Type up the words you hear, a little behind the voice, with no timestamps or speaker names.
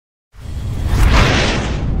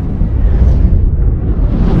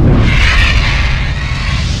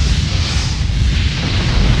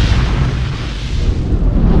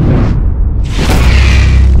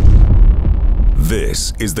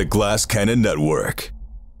is the Glass Cannon Network.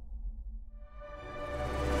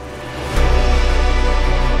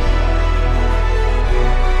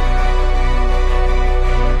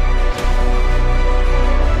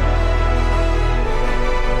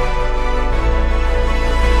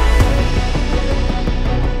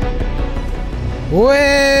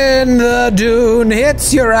 When the dune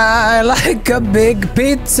hits your eye like a big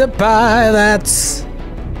pizza pie, that's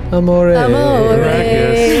amore.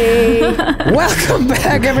 Welcome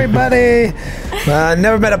back, everybody.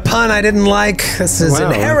 Never met a pun I didn't like. This is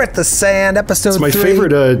Inherit the Sand, episode 3. It's my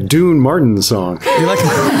favorite Dune Martin song. You like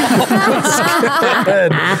that?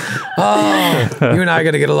 Good. Oh, you and I are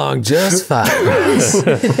going to get along just fine. That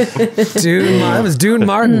was Dune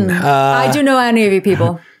Martin. I do know any of you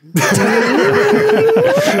people.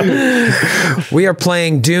 We are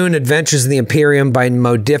playing Dune Adventures in the Imperium by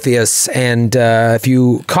Modifius, and if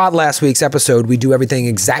you caught last week's episode, we do everything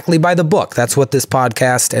exactly by the book. That's what this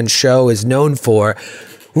podcast and show is known for.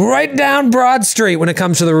 Right down Broad Street when it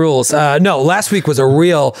comes to the rules. No, last week was a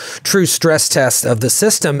real true stress test of the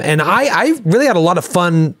system, and I really had a lot of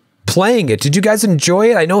fun playing it. Did you guys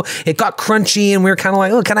enjoy it? I know it got crunchy and we were kind of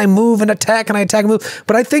like, oh, can I move and attack? Can I attack and move?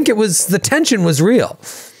 But I think the tension was real.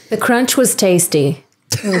 The crunch was tasty.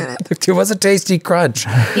 It was a tasty crunch.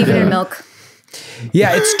 Even in milk.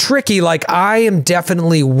 Yeah, it's tricky. Like, I am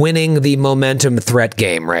definitely winning the momentum threat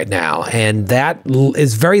game right now, and that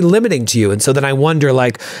is very limiting to you. And so then I wonder,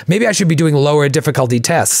 like, maybe I should be doing lower difficulty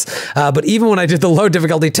tests. But even when I did the low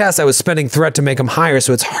difficulty tests, I was spending threat to make them higher,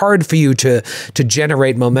 so it's hard for you to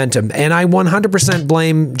generate momentum. And I 100%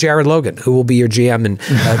 blame Jared Logan, who will be your GM in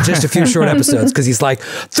just a few short episodes, because he's like,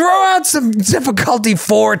 throw out some difficulty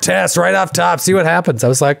 4 tests right off top, see what happens. I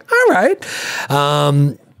was like, all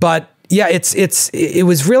right. But yeah, it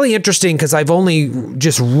was really interesting because I've only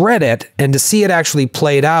just read it, and to see it actually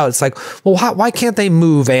played out, it's like, well, why can't they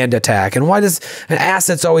move and attack, and why does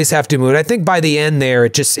assets always have to move? And I think by the end there,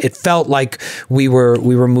 it felt like we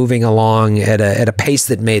were moving along at a pace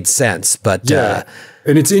that made sense. But yeah,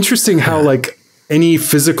 and it's interesting how like any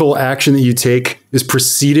physical action that you take is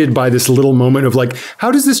preceded by this little moment of like,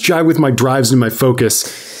 how does this jive with my drives and my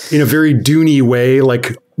focus in a very Dune-y way?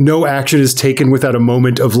 Like, no action is taken without a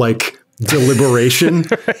moment of like deliberation.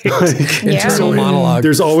 Like, internal monologue.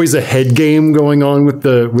 There's always a head game going on with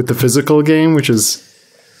the physical game, which is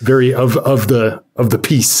very of the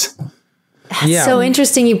piece. That's so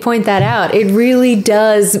interesting you point that out. It really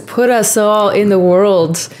does put us all in the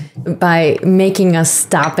world by making us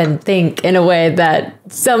stop and think in a way that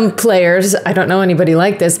some players, I don't know anybody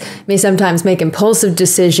like this, may sometimes make impulsive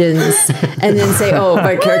decisions and then say, oh,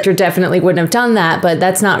 my character definitely wouldn't have done that, but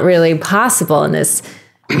that's not really possible in this.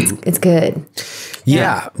 It's good.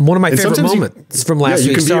 Yeah, one of my favorite moments from last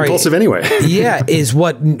week. You can be impulsive anyway. Yeah, is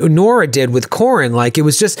what Nora did with Corin. Like, it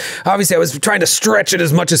was just, obviously I was trying to stretch it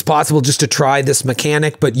as much as possible just to try this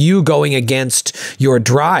mechanic, but you going against your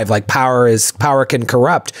drive, like power can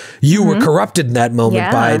corrupt. You were corrupted in that moment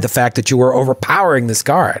by the fact that you were overpowering this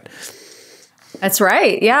guard. That's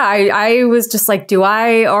right. Yeah, I was just like, do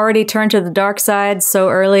I already turn to the dark side so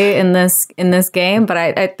early in this game? But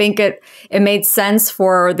I think it made sense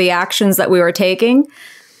for the actions that we were taking.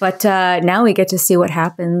 But now we get to see what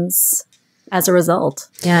happens as a result.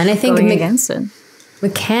 Yeah, and I think against it.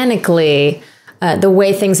 Mechanically, the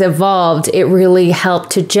way things evolved, it really helped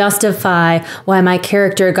to justify why my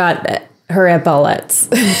character got her bullets.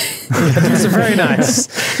 These are very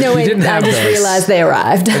nice. No, wait, I just realized they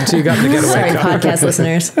arrived. Until you got the getaway. Sorry, podcast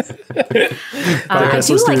listeners. I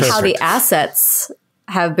do like how the assets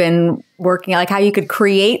have been working, like how you could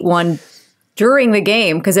create one during the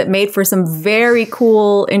game, because it made for some very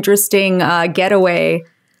cool, interesting getaway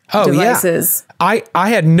devices. Yeah. I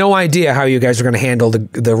had no idea how you guys were going to handle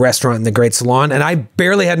the restaurant and the Great Salon, and I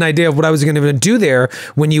barely had an idea of what I was going to do there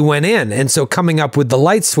when you went in. And so coming up with the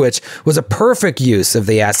light switch was a perfect use of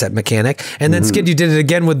the asset mechanic. And then Skid, you did it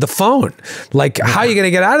again with the phone. Like, how are you going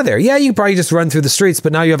to get out of there? Yeah, you probably just run through the streets,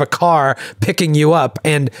 but now you have a car picking you up.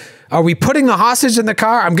 And are we putting the hostage in the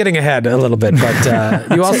car? I'm getting ahead a little bit,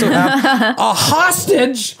 but you also have a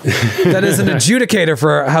hostage that is an adjudicator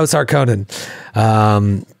for House Harkonnen.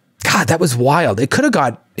 God, that was wild. It could have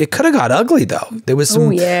got ugly though. There was some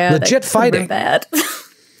legit fighting. Bad.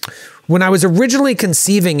 When I was originally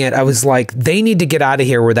conceiving it, I was like, they need to get out of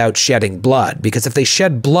here without shedding blood, because if they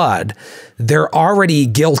shed blood, they're already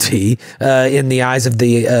guilty in the eyes of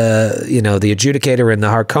the the adjudicator and the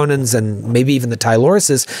Harkonnens and maybe even the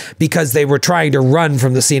Tylorises, because they were trying to run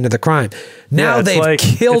from the scene of the crime. Now they've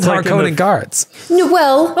killed Harkonnen guards. No,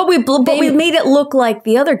 well, but we made it look like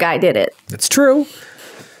the other guy did it. That's true.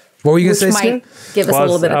 What were you going to say, might give us a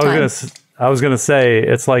little bit of time. I was going to say,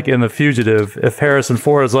 it's like in The Fugitive, if Harrison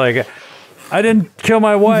Ford is like, I didn't kill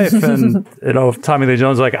my wife, and Tommy Lee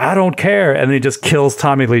Jones is like, I don't care, and then he just kills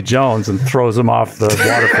Tommy Lee Jones and throws him off the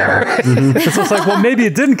waterfall. So it's like, well, maybe you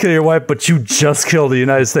didn't kill your wife, but you just killed a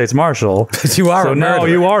United States Marshal. You are so now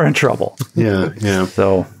you are in trouble. Yeah.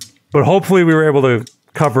 So, but hopefully we were able to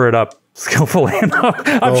cover it up skillfully enough.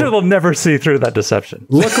 I'm sure they'll never see through that deception.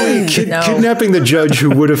 Luckily, kidnapping the judge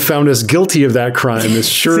who would have found us guilty of that crime is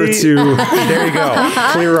sure to there you go,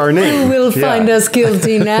 clear our name. Who will find us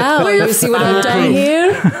guilty now? You see what I've done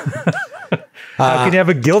here? How can you have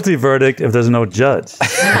a guilty verdict if there's no judge?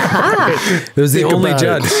 It was the only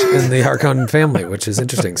judge in the Harkonnen family, which is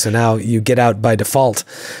interesting. So now you get out by default.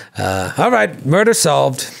 All right, murder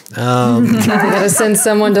solved. I gotta send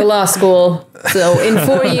someone to law school. So in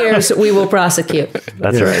 4 years, we will prosecute.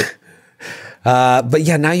 That's right. But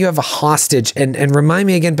yeah, now you have a hostage. And remind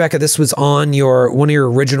me again, Becca, this was on one of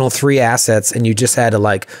your original 3 assets, and you just had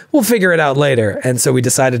to we'll figure it out later. And so we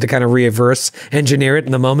decided to kind of reverse engineer it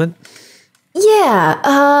in the moment.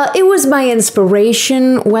 Yeah, it was my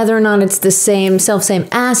inspiration, whether or not it's the same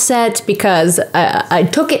asset, because I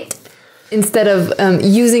took it instead of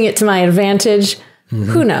using it to my advantage.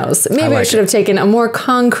 Who knows? Maybe I should have taken a more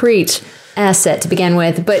concrete asset to begin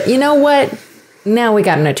with. But you know what? Now we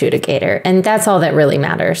got an adjudicator, and that's all that really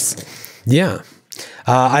matters. Yeah.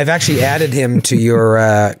 I've actually added him to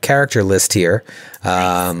your character list here.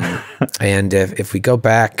 And if we go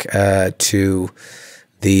back to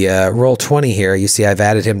the Roll20 here, you see I've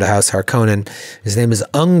added him to House Harkonnen. His name is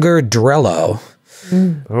Unger Drello.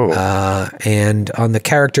 And on the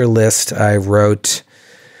character list, I wrote,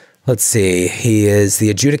 let's see, he is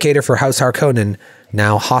the adjudicator for House Harkonnen,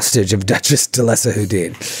 now hostage of Duchess Delessa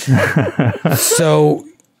Houdin. So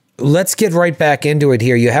let's get right back into it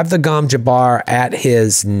here. You have the Gom Jabbar at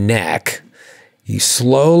his neck. You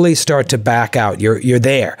slowly start to back out. You're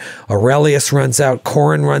there. Aurelius runs out.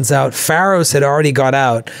 Corrin runs out. Pharos had already got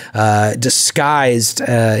out, disguised,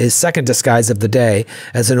 his second disguise of the day,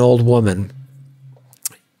 as an old woman.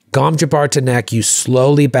 Gom Jabbar to neck, you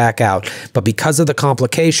slowly back out. But because of the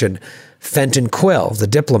complication, Fenton Quill, the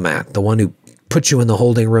diplomat, the one who put you in the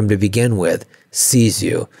holding room to begin with, sees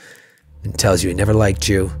you and tells you he never liked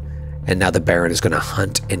you, and now the Baron is going to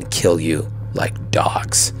hunt and kill you like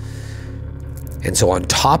dogs. And so on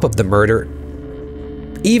top of the murder,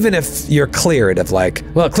 even if you're cleared of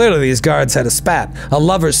well, clearly these guards had a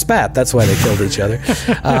lover's spat, that's why they killed each other,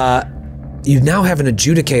 you now have an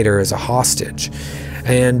adjudicator as a hostage.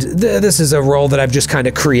 And this is a role that I've just kind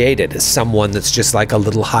of created as someone that's just a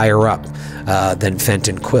little higher up than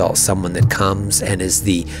Fenton Quill, someone that comes and is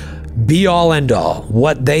the be-all, end-all.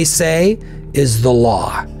 What they say is the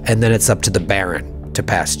law, and then it's up to the Baron to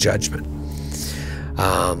pass judgment.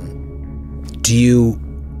 Do you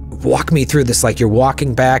walk me through this? You're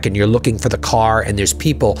walking back and you're looking for the car, and there's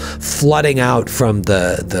people flooding out from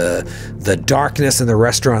the darkness in the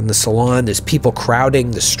restaurant and the salon. There's people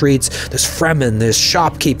crowding the streets. There's Fremen, there's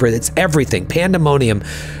shopkeeper, it's everything. Pandemonium.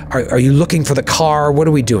 Are you looking for the car? What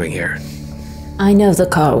are we doing here? I know the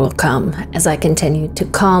car will come as I continue to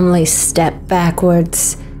calmly step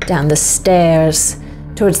backwards down the stairs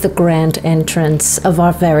towards the grand entrance of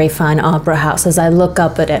our very fine opera house as I look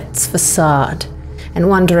up at its facade and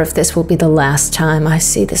wonder if this will be the last time I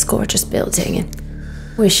see this gorgeous building and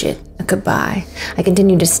wish it a goodbye. I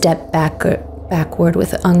continue to step backward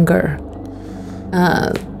with Unger,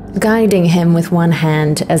 guiding him with one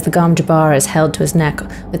hand as the Gom Jabbar is held to his neck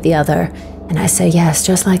with the other, and I say, yes,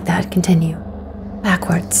 just like that, continue.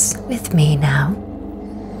 Backwards with me now.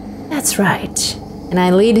 That's right. And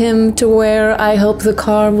I lead him to where I hope the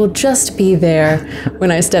car will just be there when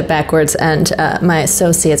I step backwards, and my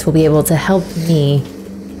associates will be able to help me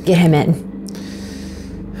get him in.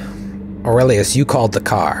 Aurelius, you called the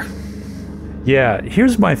car. Yeah,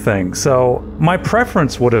 here's my thing. So my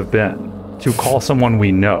preference would have been to call someone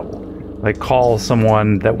we know. Call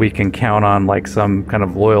someone that we can count on, some kind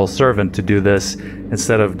of loyal servant to do this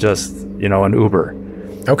instead of just, an Uber.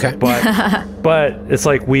 Okay. But it's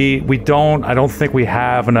I don't think we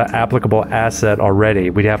have an applicable asset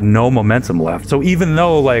already. We have no momentum left. So even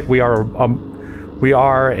though we are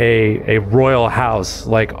a royal house,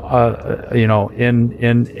 in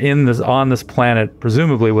this, on this planet,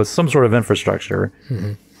 presumably with some sort of infrastructure,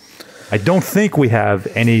 I don't think we have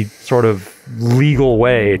any sort of legal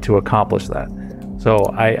way to accomplish that. So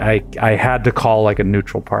I had to call a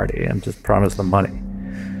neutral party and just promise them money.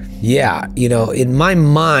 Yeah, in my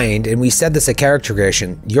mind, and we said this at character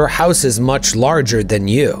creation, your house is much larger than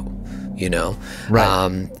you,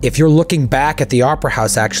 Right. If you're looking back at the opera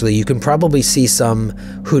house, actually, you can probably see some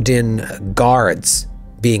Houdin guards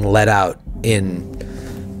being let out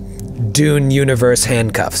in Dune universe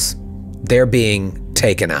handcuffs. They're being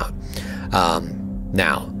taken out.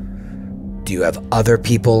 Now, do you have other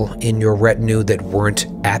people in your retinue that weren't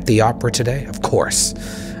at the opera today? Of course.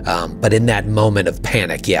 But in that moment of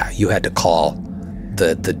panic, yeah, you had to call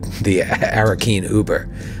the Arrakeen Uber.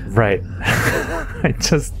 Right. I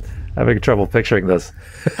just having trouble picturing this.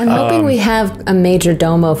 I'm hoping we have a major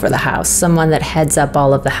domo for the house, someone that heads up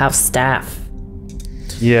all of the house staff.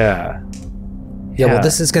 Yeah. Yeah, well,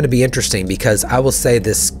 this is going to be interesting because I will say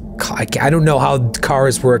this. I don't know how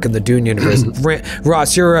cars work in the Dune universe.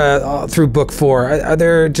 Ross, you're through book 4. Are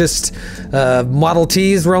there just Model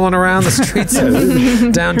Ts rolling around the streets of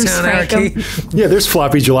downtown Arrakeen? Yeah, there's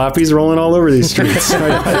floppy jalopies rolling all over these streets.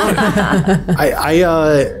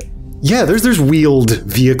 Yeah, there's wheeled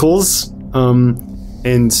vehicles,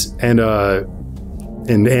 and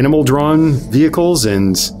animal drawn vehicles,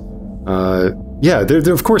 and yeah,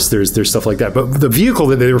 there of course there's stuff like that. But the vehicle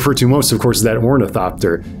that they refer to most, of course, is that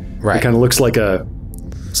ornithopter. Right. It kind of looks like a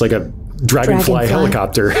dragonfly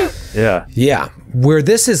helicopter. Yeah. Yeah. Where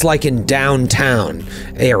this is like in downtown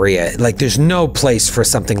area, like there's no place for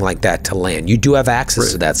something like that to land. You do have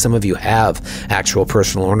access to that. Some of you have actual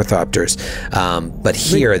personal ornithopters. But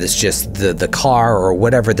here, it's just the car or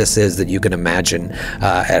whatever this is that you can imagine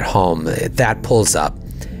at home. That pulls up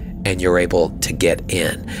and you're able to get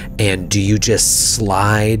in. And do you just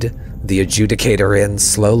slide the adjudicator in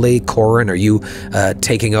slowly? Corin, are you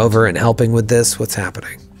taking over and helping with this? What's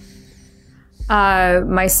happening?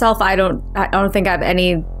 Myself, I don't think I have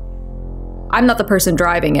any. I'm not the person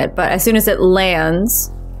driving it, but as soon as it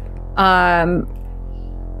lands, as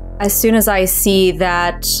soon as I see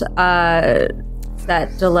that that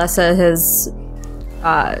Delessa has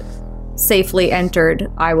safely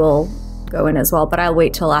entered, I will go in as well. But I'll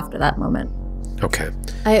wait till after that moment. Okay.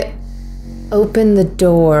 I open the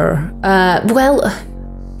door. Well,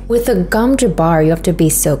 with a gum bar, you have to be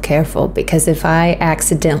so careful because if I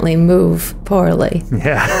accidentally move poorly,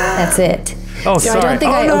 that's it. Oh, so sorry. I don't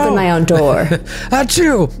think I opened my own door.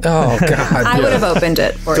 Achoo! Oh, God. I would have opened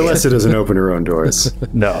it for you. Delessa doesn't open her own doors.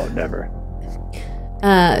 No, never.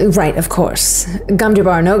 Right, of course. Gum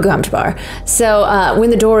bar, no gum bar. So when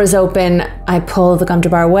the door is open, I pull the gum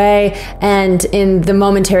bar away, and in the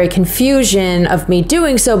momentary confusion of me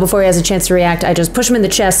doing so before he has a chance to react, I just push him in the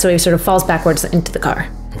chest so he sort of falls backwards into the car.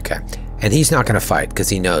 Okay. And he's not going to fight because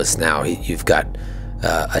he knows now you've got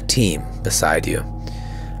a team beside you.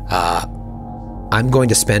 I'm going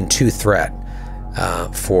to spend 2 threat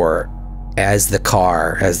for as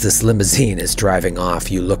this limousine is driving off,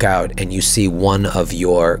 you look out and you see one of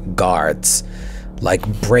your guards like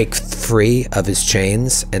break free of his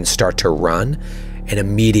chains and start to run. And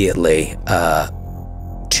immediately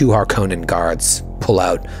 2 Harkonnen guards pull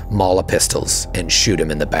out Mala pistols and shoot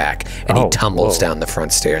him in the back, and he tumbles down the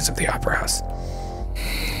front stairs of the Opera House.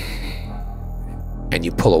 And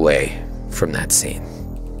you pull away from that scene.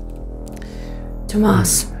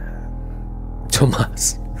 Tomas.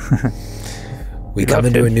 We come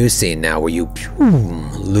into a new scene now where you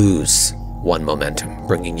lose 1 momentum,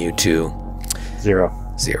 bringing you to 0.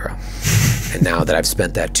 And now that I've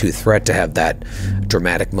spent that 2 threat to have that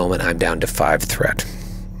dramatic moment, I'm down to 5 threat.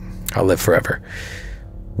 I'll live forever.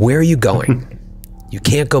 Where are you going? You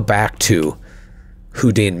can't go back to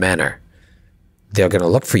Houdin Manor. They're going to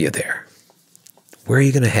look for you there. Where are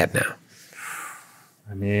you going to head now?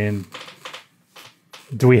 I mean,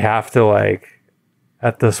 do we have to, like,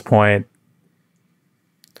 at this point,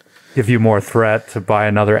 give you more threat to buy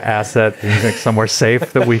another asset and you think somewhere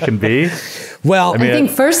safe that we can be? Well, I think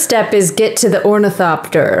first step is get to the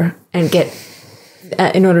ornithopter and get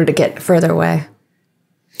in order to get further away.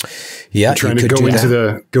 Yeah, trying to go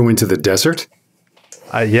into the desert.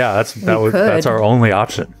 Yeah, that's our only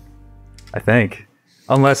option, I think.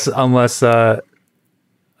 Unless I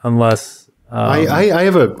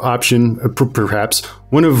have an option. Perhaps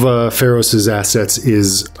one of Pharos' assets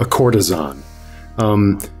is a courtesan.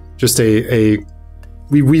 Just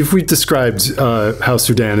we've described House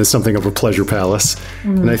Houdin as something of a pleasure palace,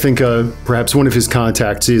 and I think perhaps one of his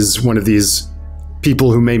contacts is one of these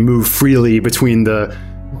people who may move freely between the.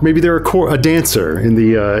 Maybe they're a dancer in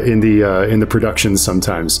the productions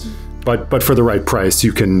sometimes, but for the right price,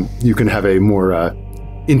 you can have a more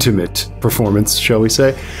intimate performance, shall we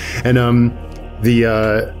say? And and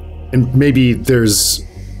maybe there's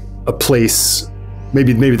a place.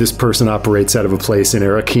 Maybe this person operates out of a place in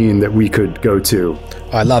Arrakeen that we could go to. Oh,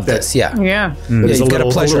 I love this. Yeah. Yeah. You've got a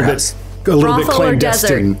pleasure house. A little bit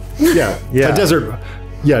clandestine. Yeah. A desert.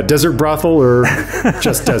 Yeah, desert brothel or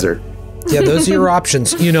just desert. Yeah, those are your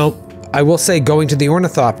options. You know, I will say going to the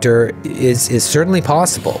Ornithopter is certainly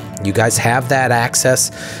possible. You guys have that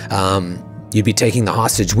access. You'd be taking the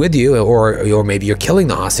hostage with you, or maybe you're killing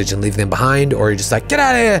the hostage and leaving them behind, or you're just like, get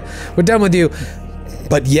out of here, we're done with you.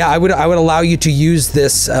 But yeah, I would allow you to use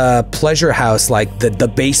this pleasure house, like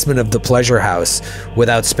the basement of the pleasure house,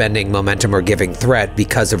 without spending momentum or giving threat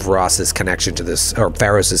because of Ross's connection to this, or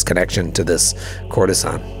Pharos' connection to this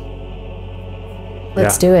courtesan.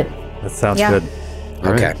 Let's do it. That sounds good.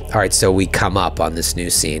 Okay. All right. So we come up on this new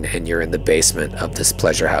scene, and you're in the basement of this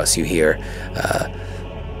pleasure house. You hear,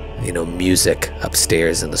 music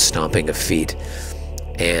upstairs and the stomping of feet,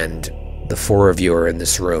 and the four of you are in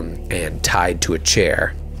this room, and tied to a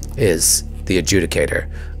chair is the adjudicator,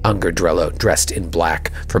 Unger Drello, dressed in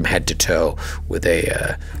black from head to toe, with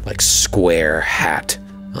a square hat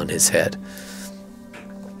on his head.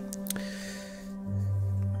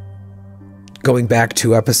 Going back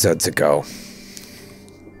 2 episodes ago,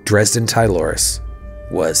 Dresden Tyloris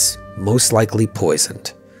was most likely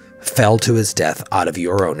poisoned, fell to his death out of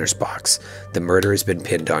your owner's box. The murder has been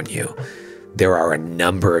pinned on you. There are a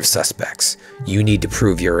number of suspects. You need to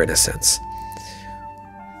prove your innocence.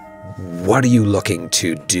 What are you looking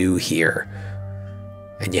to do here?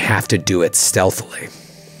 And you have to do it stealthily.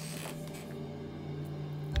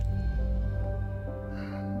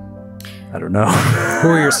 I don't know. Who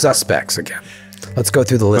are your suspects again? Let's go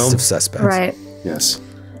through the list of suspects. Right. Yes.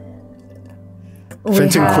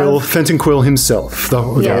 Fenton Quill himself, the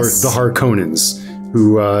Harkonnens,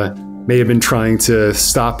 who may have been trying to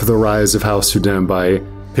stop the rise of House Houdin by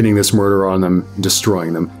pinning this murder on them,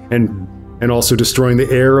 destroying them, and also destroying the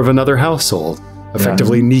heir of another household,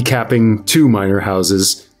 effectively kneecapping 2 minor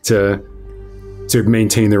houses to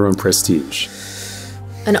maintain their own prestige.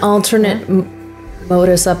 An alternate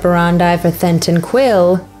modus operandi for Fenton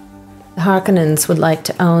Quill. The Harkonnens would like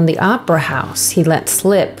to own the opera house he let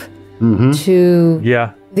slip to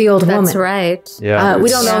the old woman. That's right. Yeah. We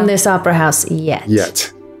don't own this opera house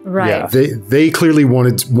yet. Right. Yeah. They clearly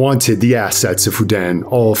wanted the assets of Houdin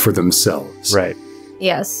all for themselves. Right.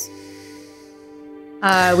 Yes.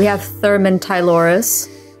 We have Thurman Tyloris.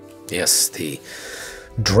 Yes, the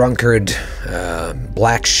drunkard,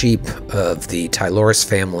 black sheep of the Tyloris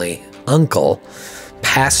family uncle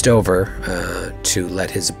passed over to let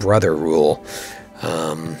his brother rule.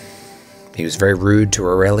 He was very rude to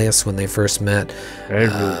Aurelius when they first met. Very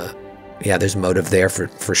rude. Yeah, there's motive there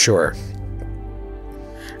for sure.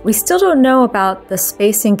 We still don't know about the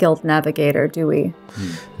Spacing Guild Navigator, do we?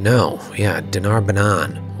 No, yeah, Dinar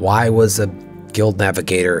Banan. Why was a guild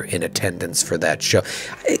navigator in attendance for that show?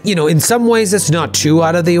 In some ways it's not too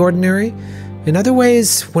out of the ordinary. In other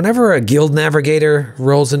ways, whenever a guild navigator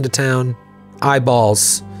rolls into town,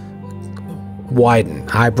 eyeballs widen,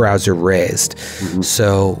 eyebrows are raised.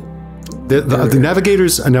 So the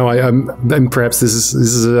navigators. No, I'm perhaps this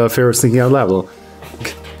is Pharaoh's thinking out loud.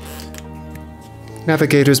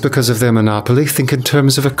 Navigators, because of their monopoly, think in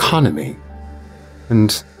terms of economy,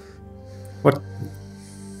 and what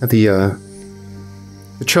the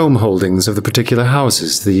chome holdings of the particular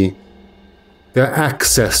houses, their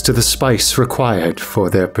access to the spice required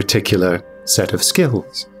for their particular set of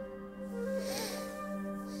skills.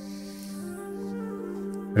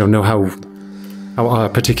 I don't know how our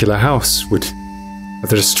particular house would, the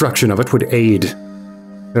destruction of it would aid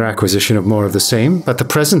their acquisition of more of the same, but the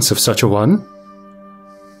presence of such a one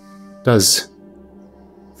does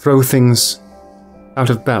throw things out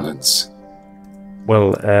of balance.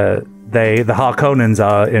 Well, the Harkonnens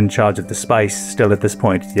are in charge of the spice still at this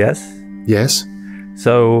point, yes? Yes.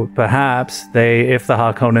 So perhaps if the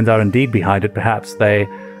Harkonnens are indeed behind it, perhaps they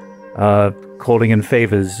are calling in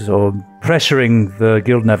favors or pressuring the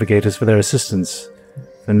guild navigators for their assistance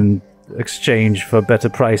in exchange for better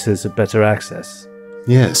prices and better access.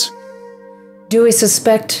 Yes. Do we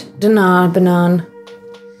suspect Dinar Banan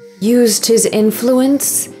used his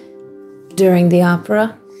influence during the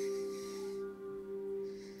opera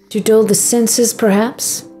to dull the senses,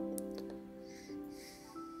 perhaps?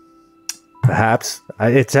 Perhaps.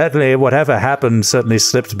 It certainly, whatever happened, certainly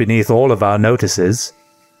slipped beneath all of our notices.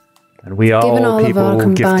 And we are all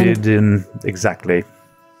people gifted in... Exactly.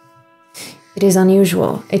 It is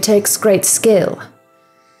unusual. It takes great skill.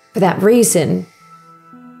 For that reason,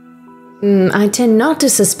 I tend not to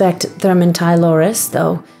suspect Thurman Tyloris,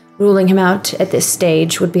 though ruling him out at this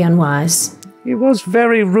stage would be unwise. He was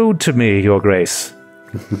very rude to me, Your Grace.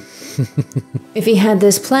 If he had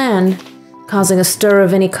this plan, causing a stir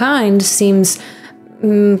of any kind seems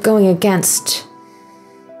going against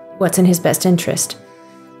what's in his best interest.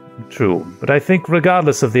 True, but I think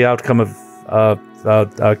regardless of the outcome of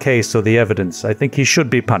our case or the evidence, I think he should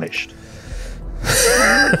be punished.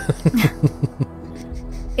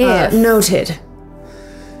 Noted.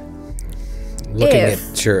 Looking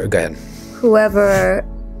at sure, go ahead. Whoever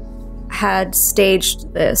had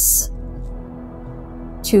staged this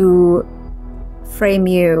to frame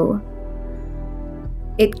you,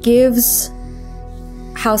 it gives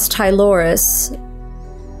House Tyloris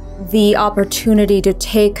the opportunity to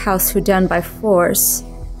take House Houdin by force,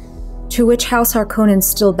 to which House Harkonnen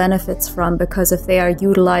still benefits from, because if they are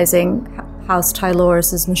utilizing House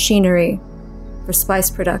Tyloris' machinery for spice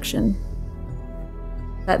production,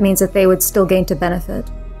 that means that they would still gain to benefit.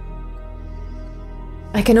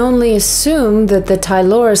 I can only assume that the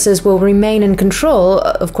Tylorises will remain in control.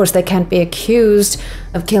 Of course, they can't be accused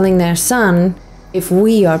of killing their son if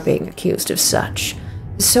we are being accused of such.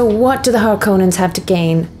 So what do the Harkonnens have to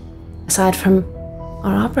gain, aside from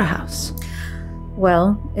our opera house?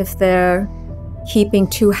 Well, if they're keeping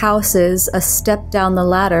two houses a step down the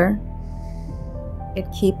ladder, it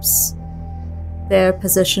keeps their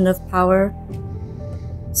position of power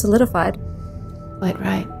solidified. Quite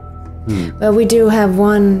right. Well, we do have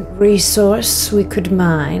one resource we could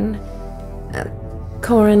mine.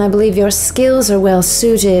 Corin, I believe your skills are well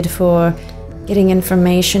suited for getting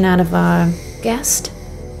information out of our guest.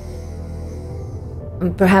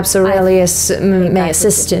 Perhaps Aurelius may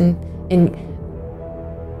assist in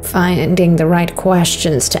finding the right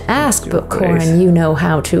questions to ask, but Corin, you know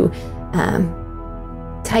how to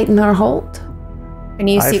tighten our hold. And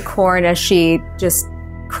you see Corin as she just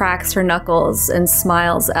cracks her knuckles and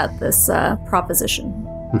smiles at this proposition.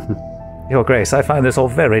 Your Grace, I find this all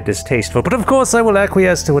very distasteful, but of course I will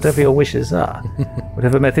acquiesce to whatever your wishes are.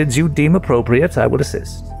 Whatever methods you deem appropriate, I will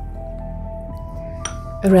assist.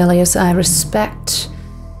 Aurelius, I respect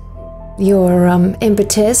your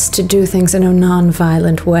impetus to do things in a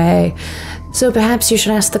non-violent way, so perhaps you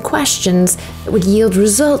should ask the questions that would yield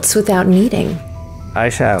results without needing I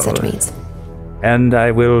shall. such means. And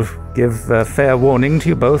I will give a fair warning to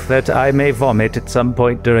you both that I may vomit at some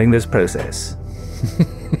point during this process.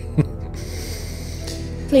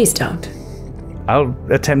 Please don't. I'll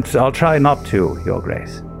try not to, Your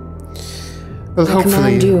Grace. Well, I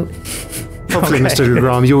command you. hopefully, Mr.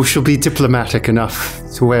 Ugram, you shall be diplomatic enough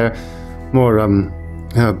to where more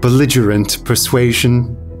belligerent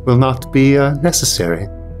persuasion will not be necessary.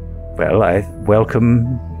 Well, I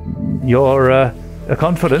welcome your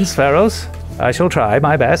confidence, Pharaohs. I shall try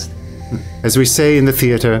my best. As we say in the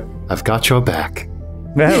theater, I've got your back.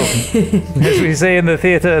 Well, as we say in the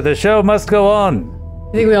theater, the show must go on.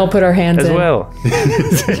 I think we all put our hands as in. well.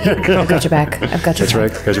 I've got your back. I've got your That's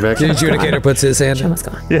back. right, got your back. The adjudicator puts his hand. Show must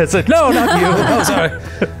go on. Yeah, it's like, no, not you. Oh, sorry.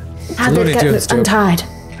 How did Looney it Tunes get joke. untied?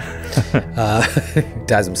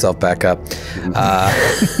 Ties himself back up.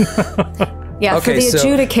 Yeah, for Okay, the so-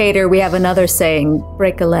 adjudicator, we have another saying,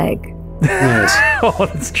 break a leg. Yes. Oh,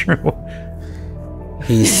 that's true.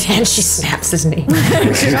 He's And she snaps his knee.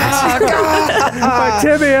 My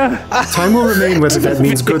tibia. Time will remain whether that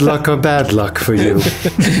means good luck or bad luck for you.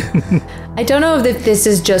 I don't know if this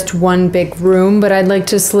is just one big room, but I'd like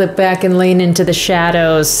to slip back and lean into the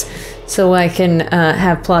shadows so I can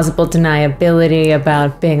have plausible deniability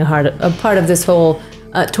about being a part of this whole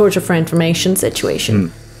torture for information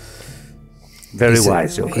situation. Very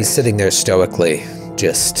wise, Your he's Grace. sitting there stoically,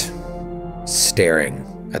 just staring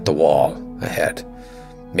at the wall ahead.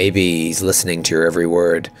 Maybe he's listening to your every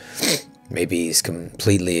word. Maybe he's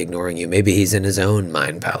completely ignoring you. Maybe he's in his own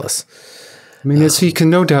mind palace. I mean, as he can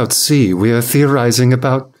no doubt see, we are theorizing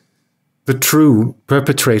about the true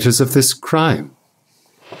perpetrators of this crime.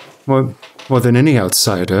 More than any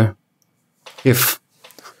outsider, if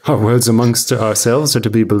our words amongst ourselves are to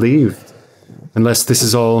be believed, unless this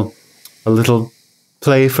is all a little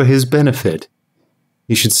play for his benefit.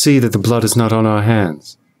 He should see that the blood is not on our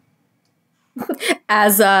hands.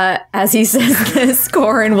 As he says this,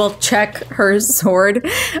 Corin will check her sword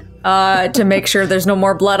to make sure there's no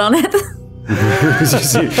more blood on it.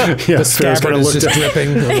 The scabbard is just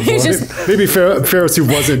dripping. Just, Maybe Pharaoh, who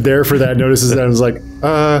wasn't there for that, notices that and was like,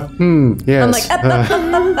 yes. I'm like,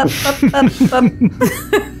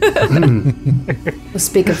 We'll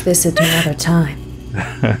speak of this at another time.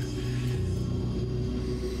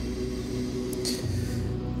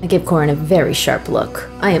 I give Corin a very sharp look.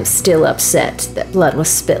 I am still upset that blood was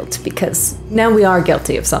spilt because now we are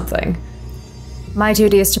guilty of something. my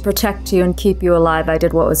duty is to protect you and keep you alive. I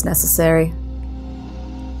did what was necessary.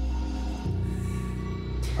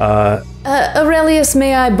 Aurelius,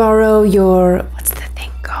 may I borrow your... What's the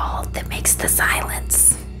thing called that makes the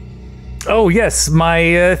silence? Oh, yes, my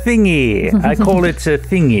thingy. I call it a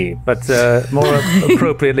thingy, but more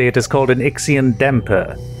appropriately it is called an Ixian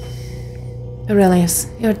damper. Aurelius,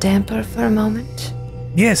 your damper for a moment.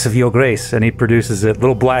 Yes, of your grace. And he produces a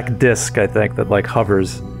little black disc, I think, that like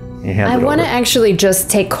hovers. I want to actually just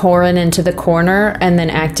take Corin into the corner and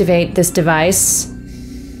then activate this device.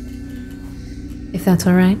 If that's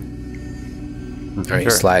all right. All right,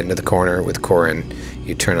 you slide into the corner with Corin.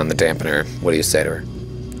 You turn on the dampener. What do you say to her?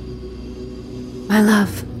 My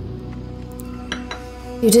love,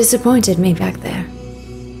 you disappointed me back there.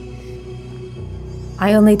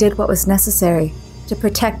 I only did what was necessary to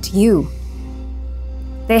protect you.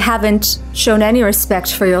 They haven't shown any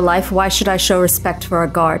respect for your life. Why should I show respect for a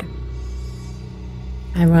guard?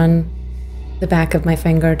 I run the back of my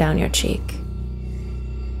finger down your cheek.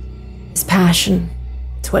 This passion,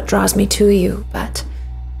 it's what draws me to you, but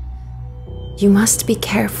you must be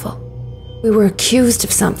careful. We were accused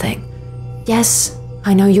of something. Yes,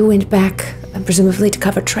 I know you went back, presumably to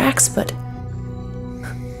cover tracks, but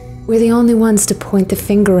we're the only ones to point the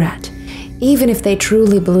finger at. Even if they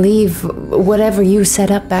truly believe whatever you set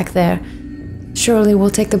up back there, surely we'll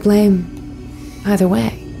take the blame either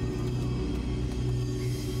way.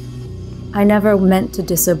 I never meant to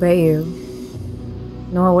disobey you,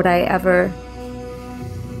 nor would I ever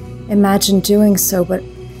imagine doing so, but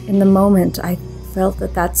in the moment I felt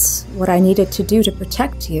that that's what I needed to do to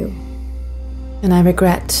protect you. And I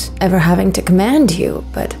regret ever having to command you,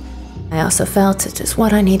 but I also felt it is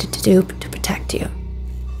what I needed to do to protect you.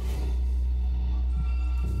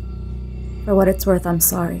 For what it's worth, I'm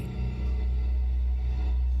sorry.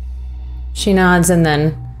 She nods and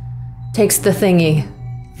then takes the thingy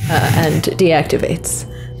and deactivates.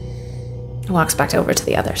 Walks back over to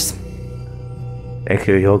the others. Thank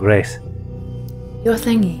you, Your Grace. Your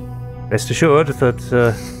thingy. Rest assured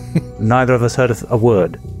that neither of us heard a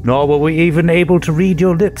word, nor were we even able to read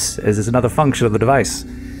your lips, as is another function of the device.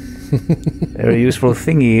 Very useful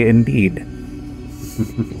thingy indeed.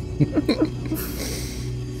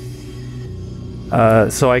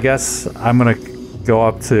 So I guess I'm going to go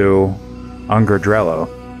up to Unger Drello.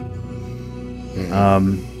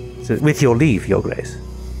 So with your leave, Your Grace.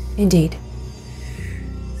 Indeed.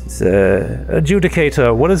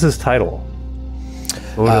 Adjudicator, what is his title?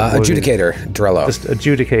 Adjudicator, Drello. Just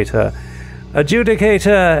Adjudicator.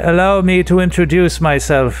 Adjudicator, allow me to introduce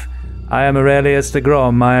myself. I am Aurelius de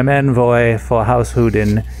Grom. I am envoy for House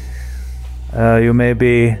Houdin. You may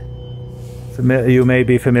be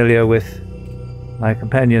familiar with my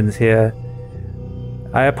companions here.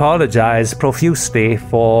 I apologize profusely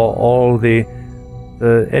for all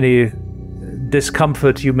any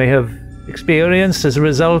discomfort you may have experienced as a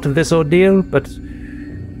result of this ordeal, but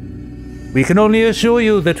we can only assure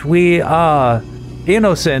you that we are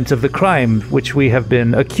innocent of the crime which we have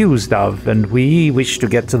been accused of, and we wish to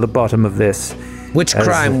get to the bottom of this. Which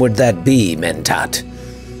crime would that be, Mentat?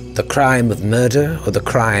 The crime of murder or the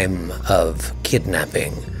crime of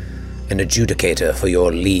kidnapping an adjudicator for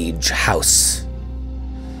your liege house?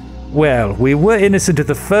 Well, we were innocent of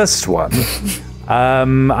the first one.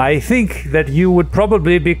 I think that you would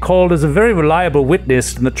probably be called as a very reliable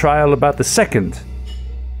witness in the trial about the second,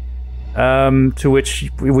 to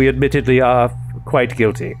which we admittedly are quite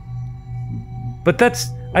guilty. But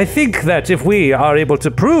I think that if we are able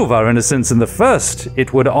to prove our innocence in the first,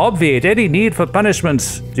 it would obviate any need for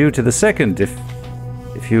punishment due to the second,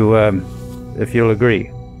 if you'll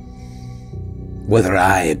agree. Whether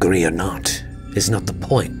I agree or not is not the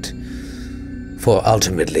point. For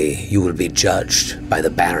ultimately, you will be judged by the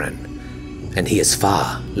Baron, and he is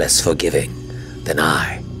far less forgiving than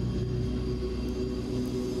I.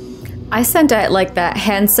 I sent out like that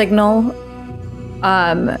hand signal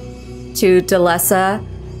to Delessa,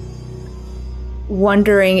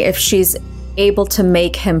 wondering if she's able to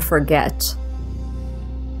make him forget.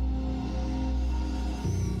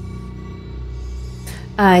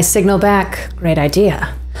 I signal back. Great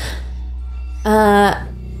idea.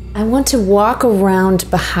 I want to walk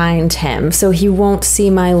around behind him so he won't see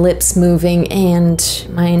my lips moving, and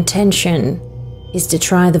my intention is to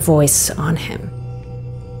try the voice on him.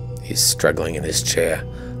 He's struggling in his chair.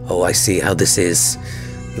 Oh, I see how this is.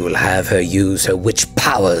 You will have her use her witch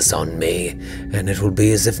powers on me, and it will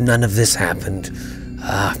be as if none of this happened.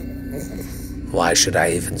 Why should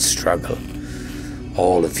I even struggle?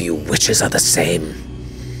 All of you witches are the same.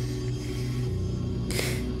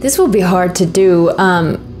 This will be hard to do.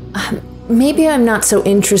 Maybe I'm not so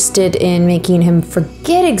interested in making him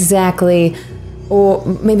forget exactly, or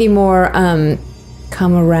maybe more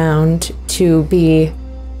come around to be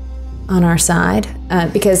on our side.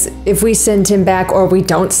 Because if we send him back or we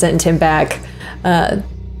don't send him back,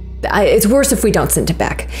 it's worse if we don't send him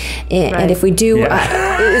back. And if we do,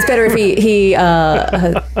 it's better if he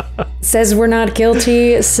says we're not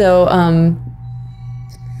guilty. So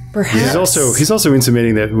Perhaps. He's also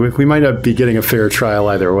intimating that we might not be getting a fair trial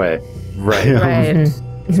either way. Right. Right.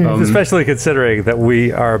 Especially considering that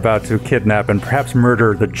we are about to kidnap and perhaps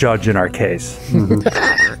murder the judge in our case.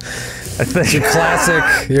 I think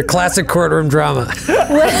Your classic courtroom drama. just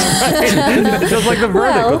like the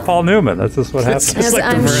verdict with Paul Newman. That's just what happens. As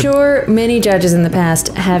I'm sure many judges in the past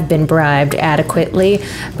have been bribed adequately,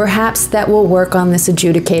 perhaps that will work on this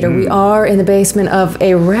adjudicator. We are in the basement of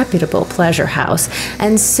a reputable pleasure house.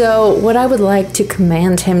 And so what I would like to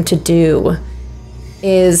command him to do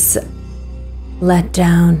is let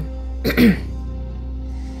down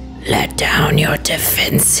your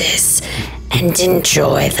defenses and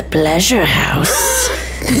enjoy the pleasure house.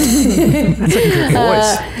 That's a good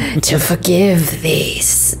voice. To forgive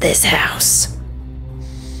this house.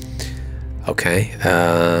 Okay.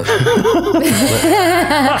 I'm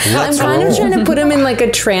kind of trying to put him in like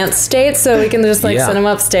a trance state so we can just send him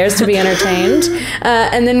upstairs to be entertained,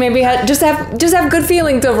 and then maybe just have good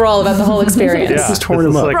feelings overall about the whole experience. Yeah. Just torn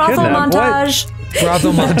him up. Like Brothel kidnap. montage.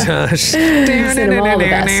 Brothel montage. Send him all the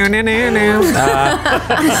best.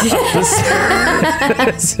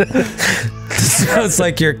 This sounds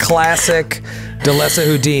like your classic Delessa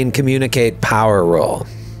Houdin communicate power roll.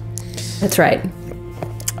 That's right.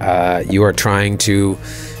 You are trying to,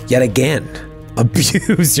 yet again,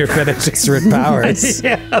 abuse your Bene Gesserit powers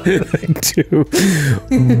to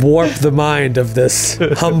warp the mind of this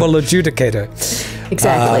humble adjudicator.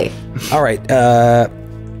 Exactly. All right.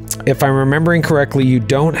 If I'm remembering correctly, you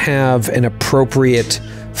don't have an appropriate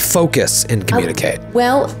focus in communicate.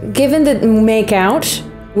 Well, given that make out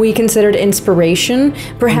we considered inspiration,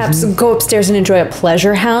 perhaps go upstairs and enjoy a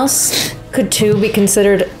pleasure house could too be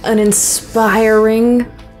considered an inspiring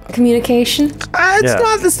communication.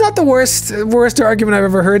 It's not the worst argument I've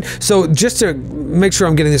ever heard. So just to make sure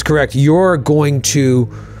I'm getting this correct, you're going to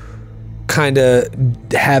kind of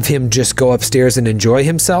have him just go upstairs and enjoy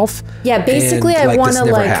himself. Yeah, basically, and, I want this to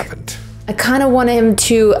never happened. I kind of want him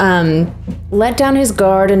to let down his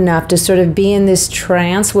guard enough to sort of be in this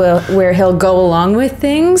trance where he'll go along with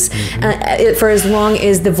things for as long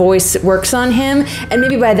as the voice works on him, and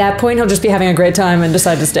maybe by that point he'll just be having a great time and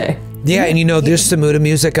decide to stay. Yeah, and there's some Muda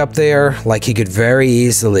music up there. Like he could very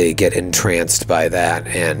easily get entranced by that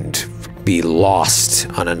and be lost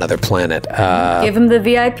on another planet. Give him the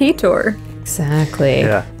VIP tour. Exactly.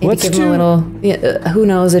 Yeah. Maybe give him a little. Who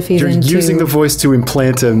knows if he's You're into using the voice to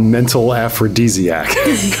implant a mental aphrodisiac.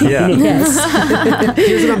 Yeah. Yes,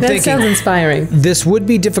 Here's what I'm that thinking. sounds inspiring. This would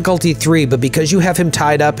be difficulty 3, but because you have him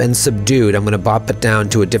tied up and subdued, I'm going to bop it down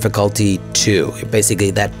to a difficulty 2. Basically,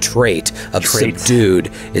 that trait of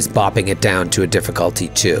subdued is bopping it down to a difficulty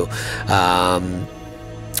 2.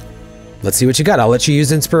 Let's see what you got. I'll let you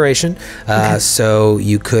use inspiration. So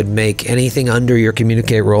you could make anything under your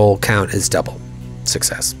communicate roll count as double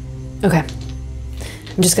success. Okay,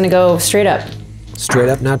 I'm just gonna go straight up. Straight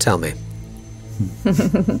up, now tell me.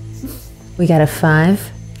 We got a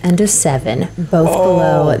 5 and a 7, both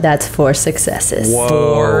below. That's 4 successes.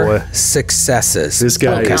 4 successes. This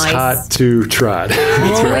guy is nice. hot to trot.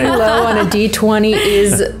 Rolling low on a d20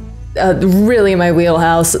 is really my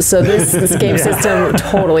wheelhouse, so this game system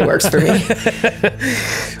totally works for me.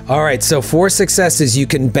 All right, so 4 successes. You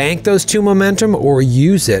can bank those 2 momentum or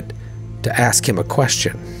use it to ask him a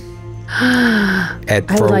question at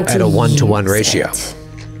a 1-to-1 ratio.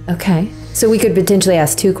 Okay, so we could potentially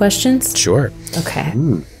ask 2 questions? Sure. Okay.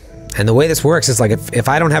 And the way this works is like if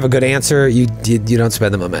I don't have a good answer, you don't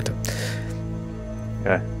spend the momentum.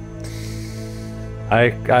 Okay.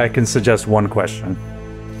 I can suggest one question.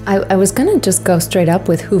 I was gonna just go straight up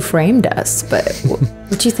with who framed us, but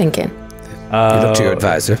what you thinking? You look to your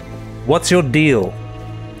advisor. What's your deal?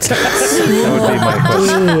 That would be my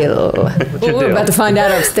question. Ew. We're about to find out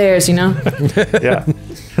upstairs, you know? Yeah,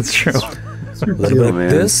 that's true. A little bit of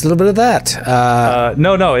this, a little bit of that.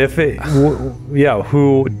 No. If it,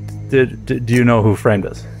 who do you know who framed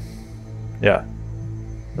us? Yeah,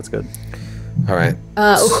 that's good. All right.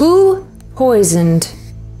 Who poisoned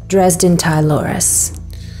Dresden Tyloris?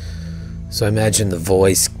 So I imagine the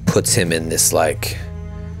voice puts him in this like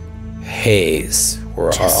haze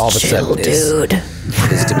where all of a sudden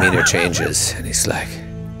his demeanor changes and he's like,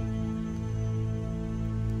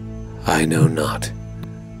 I know not.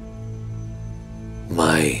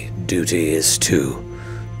 My duty is to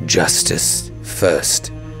justice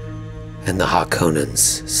first and the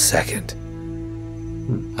Harkonnens second.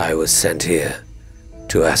 I was sent here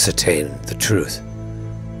to ascertain the truth.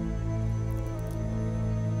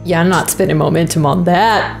 Yeah, I'm not spending momentum on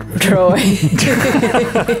that, Troy.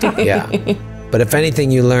 Yeah. But if anything,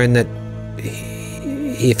 you learn that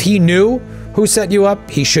if he knew, who set you up,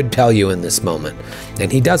 he should tell you in this moment.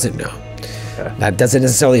 And he doesn't know. Okay. That doesn't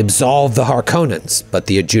necessarily absolve the Harkonnens, but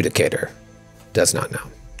the adjudicator does not know.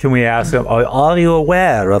 Can we ask him, are you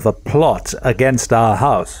aware of a plot against our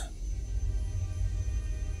house?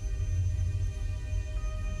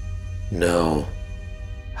 No.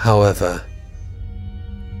 However,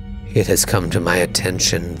 it has come to my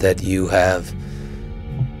attention that you have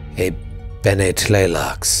a Bene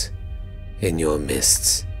Tlaylox in your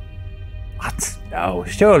midst. What? No,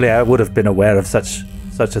 surely I would have been aware of such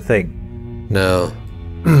a thing. No,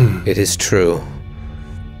 it is true.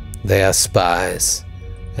 They are spies,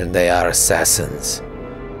 and they are assassins.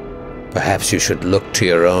 Perhaps you should look to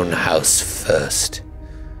your own house first.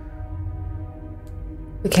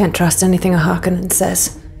 We can't trust anything a Harkonnen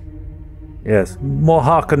says. Yes, more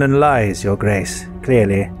Harkonnen lies, Your Grace,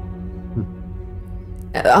 clearly.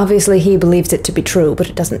 Obviously he believes it to be true, but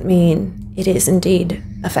it doesn't mean it is indeed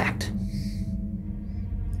a fact.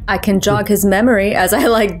 I can jog his memory as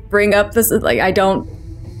I bring up this. I don't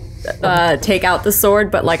take out the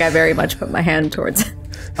sword, but I very much put my hand towards it.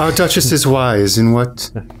 Our Duchess is wise in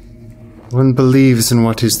what one believes, and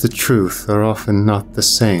what is the truth are often not the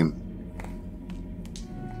same.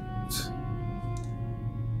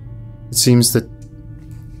 It seems that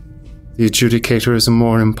the adjudicator is a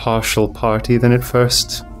more impartial party than at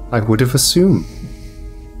first I would have assumed.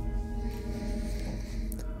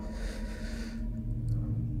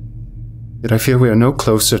 Yet I fear we are no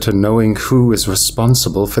closer to knowing who is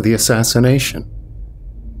responsible for the assassination.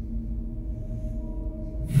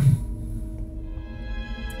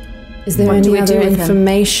 Is there any other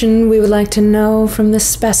information we would like to know from this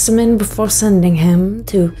specimen before sending him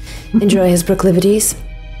to enjoy his proclivities?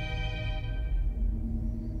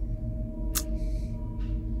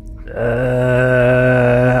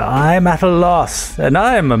 I'm at a loss, and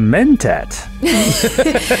I'm a mentat.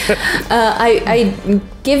 I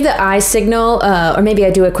give the eye signal, or maybe I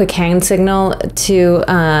do a quick hand signal to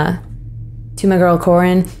my girl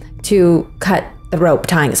Corin to cut the rope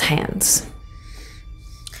tying his hands.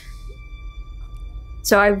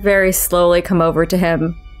 So I very slowly come over to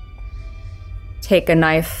him, take a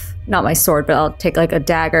knife, not my sword, but I'll take a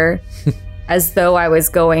dagger, as though I was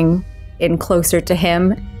going in closer to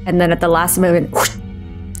him, and then at the last moment,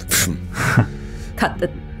 cut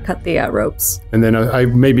the ropes. And then I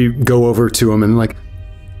maybe go over to him and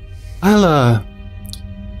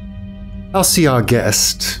I'll see our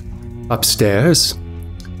guest upstairs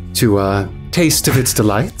to taste of its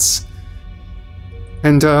delights.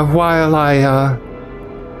 And while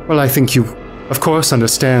I think you, of course,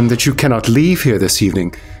 understand that you cannot leave here this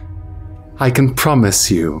evening, I can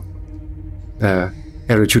promise you, Herr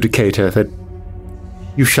Adjudicator, that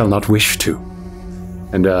you shall not wish to.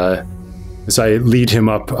 And as I lead him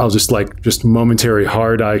up, I'll just momentary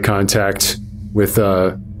hard eye contact with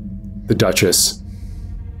the Duchess.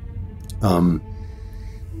 And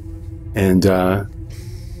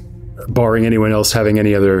barring anyone else having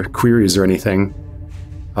any other queries or anything,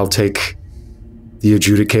 I'll take the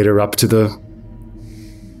adjudicator up to the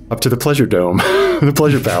pleasure dome, the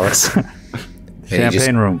pleasure palace.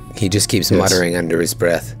 Champagne room. He just keeps muttering under his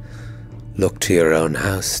breath, "Look to your own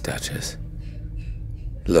house, Duchess.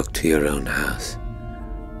 Look to your own house,"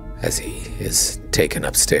 as he is taken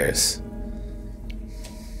upstairs.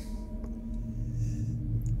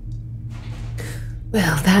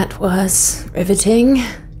 Well, that was riveting.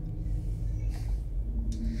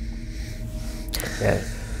 Yes.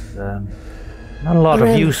 Not a lot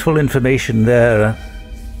of useful information there,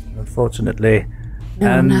 unfortunately. No,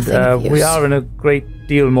 and nothing of use. We are in a great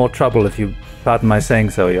deal more trouble, if you pardon my saying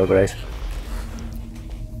so, Your Grace.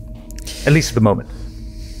 At least at the moment.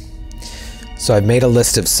 So I've made a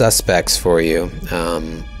list of suspects for you,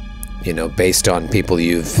 based on people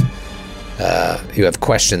you have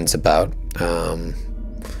questions about.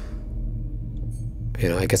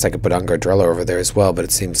 I guess I could put Ungardrella over there as well, but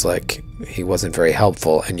it seems like he wasn't very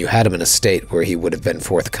helpful, and you had him in a state where he would have been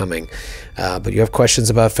forthcoming. But you have questions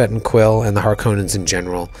about Fenton Quill and the Harkonnens in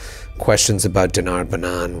general, questions about Dinar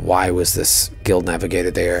Banan, why was this guild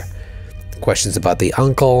navigator there, questions about the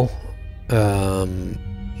uncle,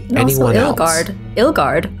 anyone else.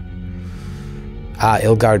 Ilgard.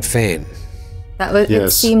 Ilgard Fane. That was. Yes.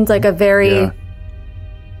 It seemed like a very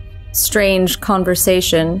strange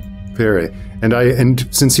conversation. Very. And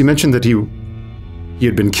since he mentioned that he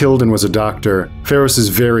had been killed and was a doctor, Pharos is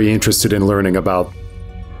very interested in learning about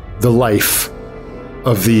the life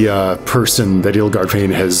of the person that Ilgard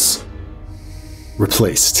Fane has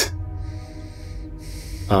replaced.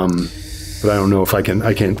 But I don't know if I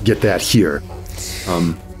can get that here.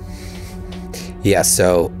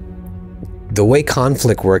 So the way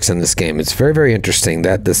conflict works in this game, it's very, very interesting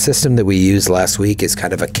that the system that we used last week is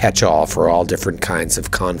kind of a catch-all for all different kinds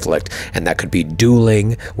of conflict. And that could be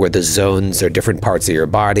dueling, where the zones are different parts of your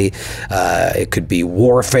body. It could be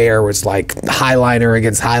warfare, where it's like highliner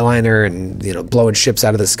against highliner and, you know, blowing ships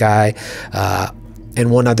out of the sky.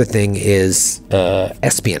 And one other thing is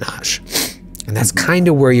espionage. And that's kind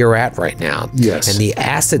of where you're at right now. Yes. And the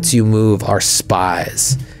assets you move are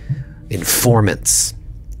spies, informants,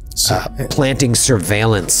 planting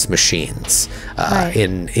surveillance machines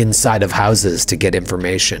inside of houses to get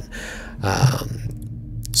information.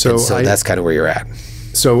 So that's kind of where you're at.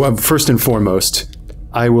 So first and foremost,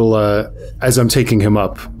 I will, as I'm taking him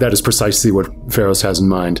up, that is precisely what Pharos has in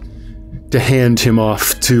mind, to hand him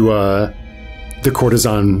off to the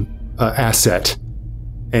courtesan asset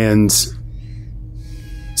and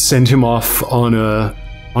send him off on a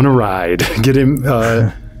ride. Get him,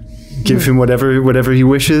 give him whatever he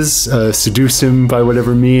wishes. Seduce him by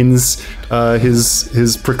whatever means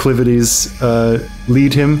his proclivities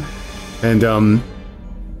lead him, and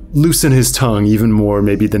loosen his tongue even more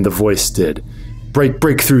maybe than the voice did.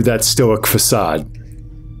 Break through that stoic facade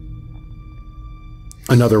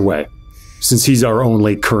another way, since he's our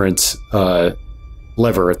only current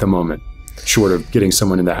lever at the moment, short of getting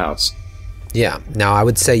someone in the house. Yeah. Now, I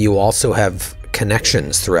would say you also have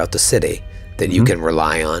connections throughout the city that you can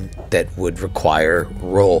rely on that would require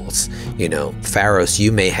roles. You know, Pharos,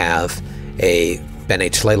 you may have a Bene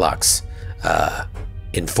Tleilax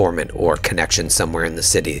informant or connection somewhere in the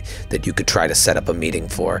city that you could try to set up a meeting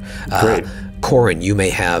for. Great. Corin, you may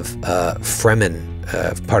have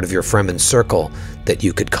Fremen, part of your Fremen circle that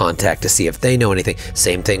you could contact to see if they know anything.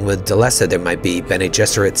 Same thing with Delessa. There might be Bene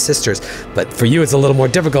Gesserit sisters, but for you it's a little more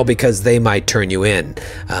difficult because they might turn you in.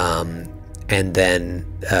 And then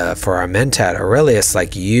for our Mentat Aurelius,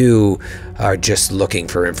 like, you are just looking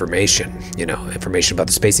for information, you know, information about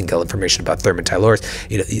the Spacing Guild, information about Thurman Tyloris,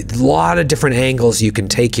 you know, a lot of different angles you can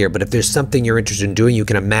take here. But if there's something you're interested in doing, you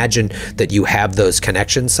can imagine that you have those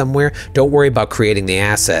connections somewhere. Don't worry about creating the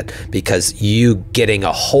asset, because you getting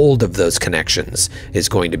a hold of those connections is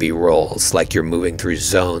going to be roles, like you're moving through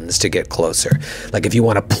zones to get closer. Like if you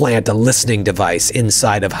want to plant a listening device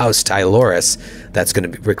inside of House Tyloris, that's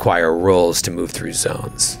going to require roles to move through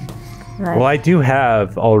zones. Right. Well, I do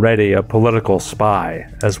have already a political spy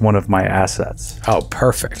as one of my assets. Oh,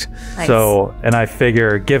 perfect. Nice. So, and I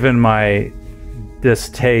figure, given my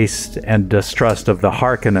distaste and distrust of the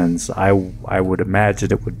Harkonnens, I would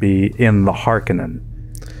imagine it would be in the Harkonnen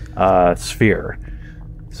sphere.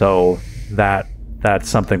 So that's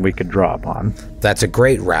something we could draw upon. That's a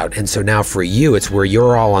great route. And so now for you, it's where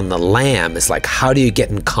you're all on the lam. It's like, how do you get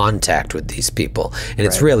in contact with these people? And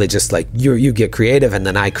it's really just like you get creative, and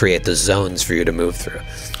then I create the zones for you to move through.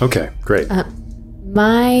 Okay, great.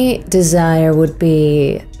 My desire would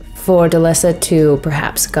be for Delessa to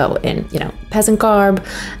perhaps go in, you know, peasant garb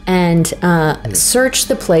and search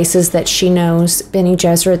the places that she knows Bene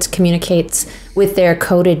Gesserit communicates with their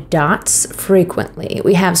coded dots frequently.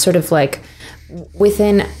 We have sort of like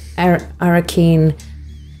within Arakeen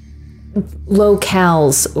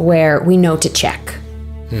locales where we know to check.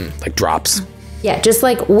 Like drops. Yeah, just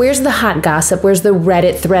like, where's the hot gossip? Where's the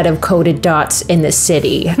Reddit thread of coded dots in the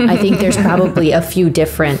city? I think there's probably a few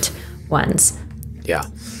different ones. Yeah.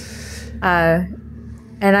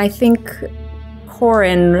 And I think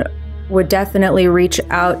Corin would definitely reach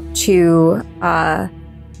out to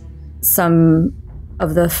some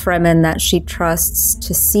of the Fremen that she trusts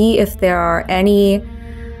to see if there are any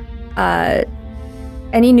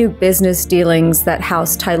new business dealings that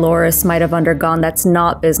House Tyloris might have undergone that's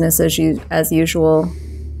not business as usual,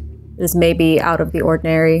 is maybe out of the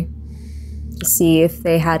ordinary, to see if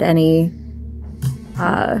they had any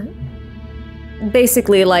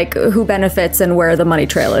basically like who benefits and where the money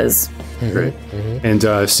trail is. Great. And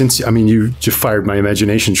since, I mean, you just fired my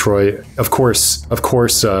imagination, Troy, of course,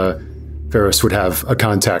 Pharos would have a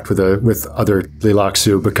contact with other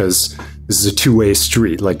Tleilaxu, because this is a two-way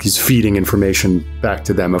street. Like, he's feeding information back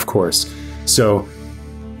to them, of course. So,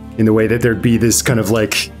 in the way that there'd be this kind of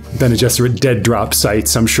like Bene Gesserit dead drop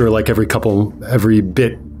sites, I'm sure like every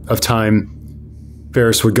bit of time,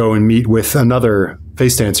 Pharos would go and meet with another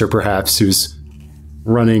face dancer, perhaps, who's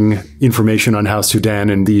running information on House Houdin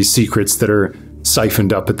and these secrets that are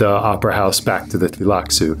siphoned up at the Opera House back to the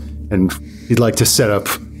Tleilaxu. And he'd like to set up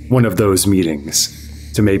one of those meetings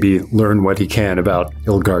to maybe learn what he can about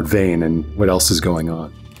Ilgard Vane and what else is going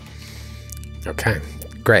on. Okay,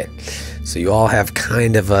 great. So you all have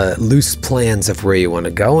kind of loose plans of where you want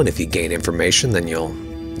to go, and if you gain information, then you'll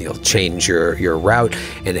you'll change your route,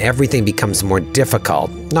 and everything becomes more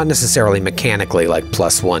difficult. Not necessarily mechanically like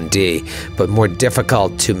plus 1D, but more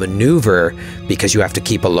difficult to maneuver because you have to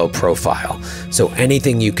keep a low profile. So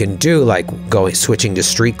anything you can do, like switching to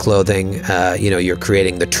street clothing, you're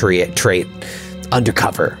creating the trait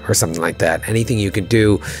undercover or something like that. Anything you can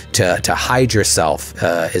do to hide yourself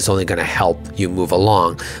is only going to help you move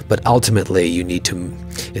along. But ultimately, you need to.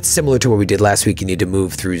 It's similar to what we did last week. You need to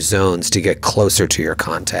move through zones to get closer to your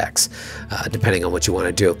contacts, depending on what you want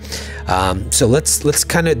to do. So let's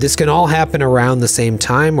kind of. This can all happen around the same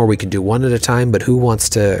time, or we can do one at a time. But who wants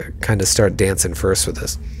to kind of start dancing first with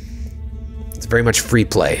this? It's very much free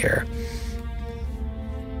play here.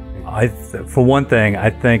 For one thing, I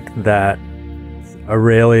think that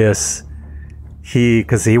Aurelius,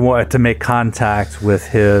 because he wanted to make contact with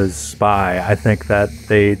his spy, I think that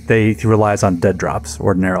he relies on dead drops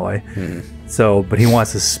ordinarily. So, but he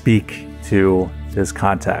wants to speak to his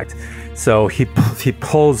contact. So he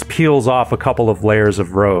peels off a couple of layers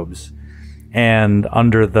of robes, and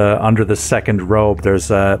under the second robe, there's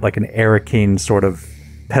like an Arakeen sort of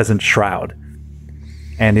peasant shroud,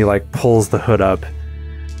 and he like pulls the hood up,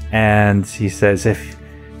 and he says, "If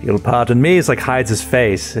you'll pardon me," he's like hides his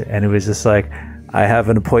face, and it was just like, "I have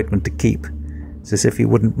an appointment to keep." It's as if you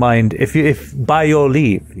wouldn't mind, if by your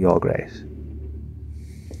leave, Your Grace.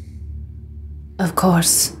 Of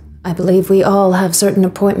course. I believe we all have certain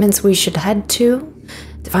appointments we should head to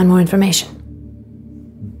find more information.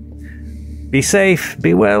 Be safe,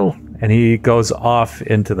 be well. And he goes off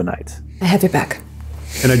into the night. I have your back.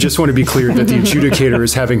 And I just want to be clear that the adjudicator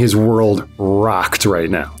is having his world rocked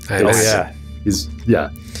right now. He's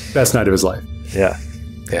best night of his life. Yeah.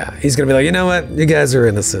 Yeah, he's gonna be like, you know what? You guys are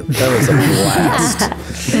innocent. That was a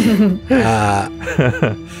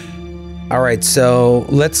blast. All right, so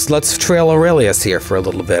let's trail Aurelius here for a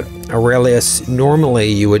little bit. Aurelius, normally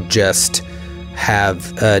you would just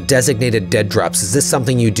have designated dead drops. Is this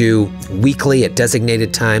something you do weekly at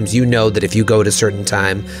designated times? You know that if you go at a certain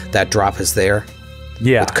time, that drop is there?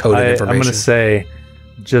 Yeah, with coded information? I'm going to say,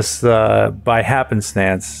 just by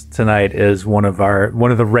happenstance, tonight is one of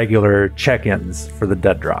the regular check-ins for the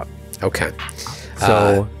dead drop. Okay.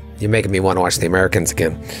 So you're making me want to watch The Americans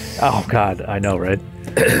again. Oh God, I know, right?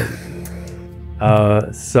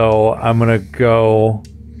 So I'm gonna go.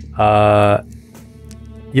 I'm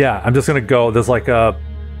just gonna go. There's like a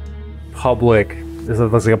public. There's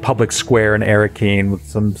like a public square in Arakeen with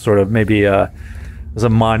some sort of there's a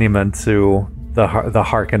monument to the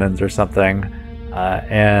Harkonnens or something.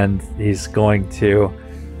 And he's going to.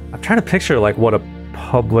 I'm trying to picture like what a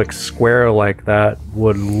public square like that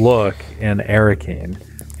would look in Arakeen,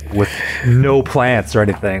 with no plants or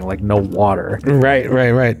anything, like no water.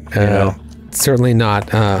 Right. Certainly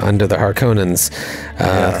not under the Harkonnens.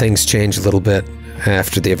 Things change a little bit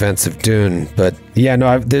after the events of Dune, but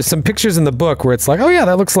there's some pictures in the book where it's like, oh yeah,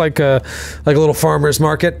 that looks like a little farmer's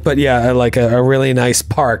market, but like a really nice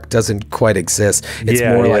park doesn't quite exist. It's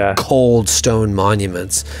more like cold stone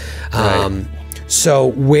monuments. Right. So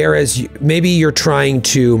whereas maybe you're trying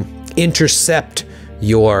to intercept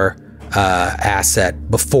your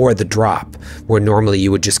asset before the drop, where normally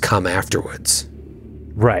you would just come afterwards.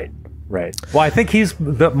 Right. Well, I think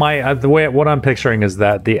what I'm picturing is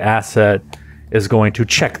that the asset is going to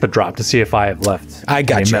check the drop to see if I have left. I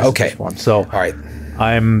got you. Okay. For him. So, all right,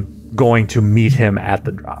 I'm going to meet him at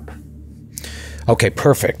the drop. Okay,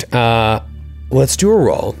 perfect. Let's do a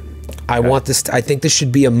roll. I want this. I think this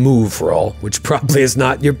should be a move roll, which probably is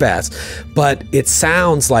not your best, but it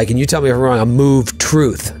sounds like, and you tell me if I'm wrong, a move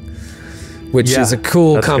truth, which is a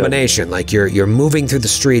cool combination. Good. Like you're moving through the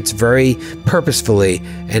streets very purposefully,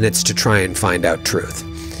 and it's to try and find out truth.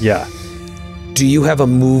 Yeah. Do you have a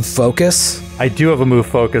move focus? I do have a move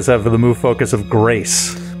focus. I have the move focus of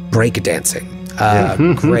grace. Breakdancing.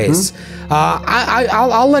 Grace.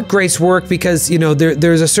 I'll let grace work because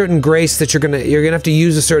there's a certain grace that you're gonna have to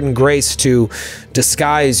use a certain grace to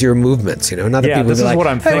disguise your movements. Not that people this be is like, what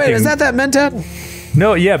I'm hey, thinking. wait, is that Mentat?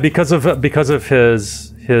 No, because of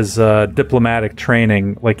his diplomatic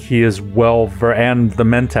training, like he is and the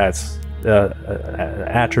Mentat's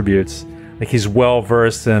attributes. Like he's well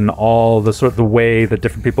versed in all the way that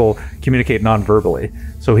different people communicate non-verbally,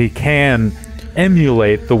 so he can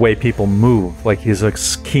emulate the way people move. Like he's a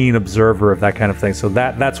keen observer of that kind of thing. So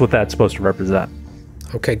that's what that's supposed to represent.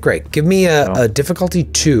 Okay, great. Give me a difficulty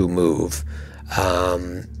 2 move.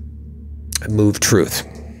 Move truth.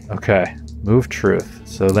 Okay, move truth.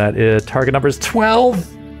 So that is target number is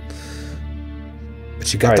 12.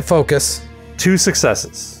 But you got the focus. 2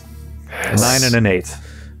 successes. 9 and an 8.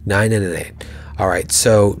 9 and an 8. All right,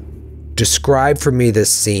 so describe for me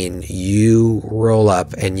this scene. You roll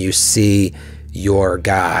up and you see your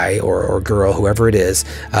guy or girl, whoever it is,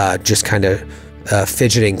 just kind of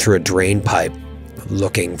fidgeting through a drain pipe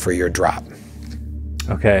looking for your drop.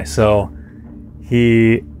 Okay, so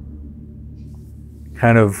he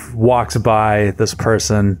kind of walks by this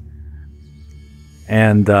person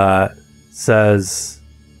and says,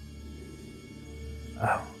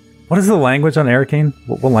 what is the language on Arakeen?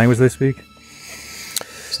 What language do they speak?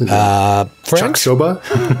 French? Soba?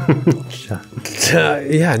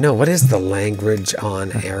 Yeah, no, what is the language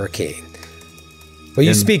on Arakeen? Well,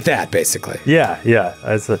 you speak that, basically. Yeah.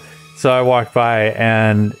 So I walked by,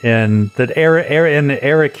 and in the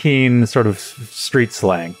Arakeen sort of street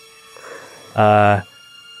slang,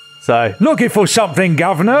 so looking for something,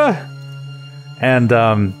 governor. And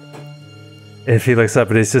if he looks up,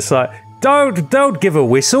 and he's just like, don't give a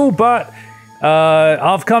whistle, but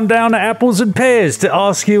I've come down to Apples and Pears to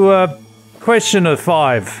ask you a question of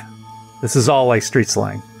 5. This is all like street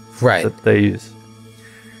slang, right? That they use.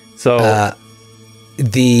 So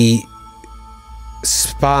the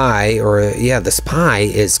spy, the spy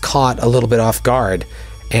is caught a little bit off guard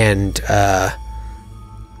and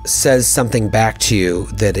says something back to you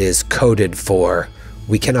that is coded for,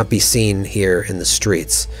 "We cannot be seen here in the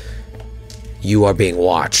streets. You are being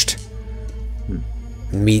watched.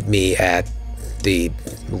 Meet me at the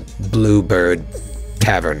Bluebird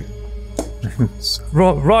Tavern."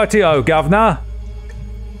 Rightio, governor.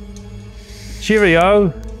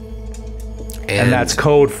 Cheerio. And that's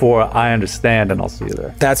code for "I understand," and I'll see you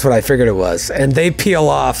there. That's what I figured it was. And they peel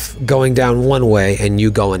off, going down one way, and you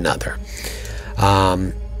go another.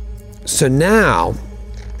 So now,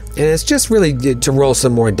 and it's just really to roll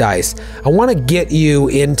some more dice, I want to get you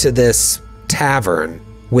into this tavern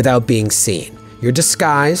without being seen. You're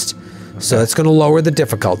disguised, so it's going to lower the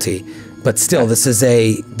difficulty. But still, this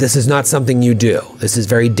is not something you do. This is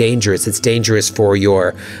very dangerous. It's dangerous for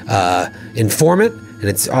your informant, and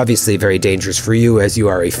it's obviously very dangerous for you as you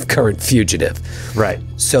are a current fugitive. Right.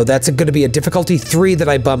 So that's going to be a difficulty 3 that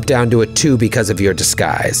I bumped down to a 2 because of your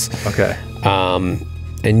disguise. Okay.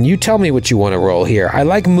 And you tell me what you want to roll here. I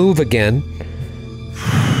like move again.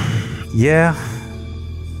 Yeah,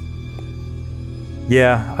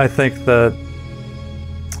 I think the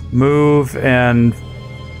move and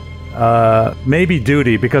maybe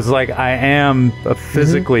duty, because like I am a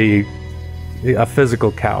physically a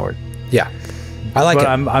physical coward. Yeah, I like but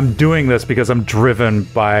it. I'm doing this because I'm driven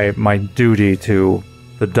by my duty to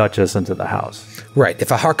the Duchess and to the house. Right.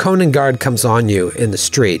 If a Harkonnen guard comes on you in the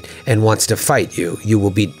street and wants to fight you, you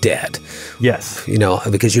will be dead. Yes. You know,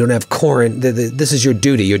 because you don't have Corin. This is your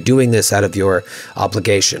duty. You're doing this out of your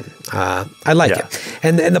obligation. I like it.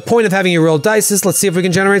 And the point of having you roll dice is, let's see if we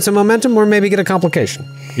can generate some momentum or maybe get a complication.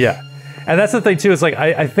 Yeah. And that's the thing, too, is like,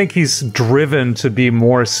 I think he's driven to be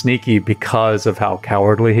more sneaky because of how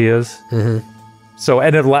cowardly he is. Mm-hmm. So,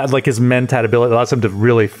 and it, like his mentat ability allows him to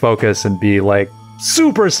really focus and be like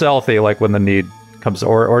super stealthy, like when the need comes,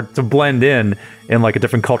 or to blend in like a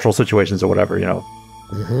different cultural situations or whatever, you know.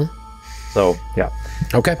 Mm-hmm. So, yeah.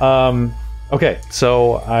 Okay. Okay,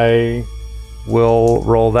 so I will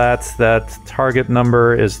roll that. That target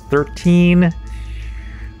number is 13.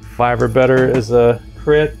 5 or better is a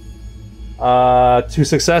crit. 2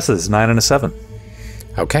 successes, 9 and a 7.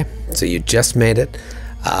 Okay, so you just made it.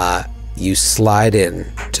 You slide in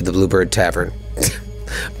to the Bluebird Tavern.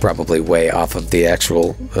 Probably way off of the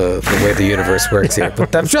actual the way the universe works here,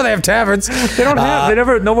 but I'm sure they have taverns. They don't have. They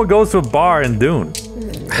never. No one goes to a bar in Dune.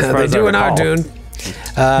 They do in our Dune.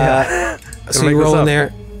 So you roll in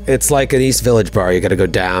there. It's like an East Village bar. You got to go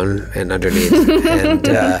down and underneath,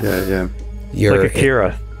 and you're like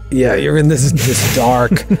Akira. You're in this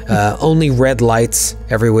dark, only red lights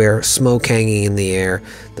everywhere, smoke hanging in the air,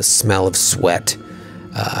 the smell of sweat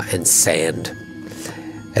and sand,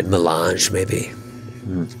 and melange maybe.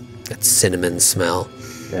 That cinnamon smell.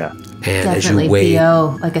 Yeah. And definitely as you wade,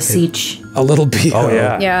 BO, like a siege. A little BO. Oh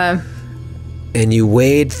yeah. Yeah. And you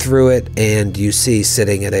wade through it, and you see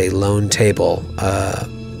sitting at a lone table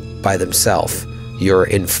by themselves your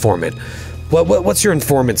informant. What's your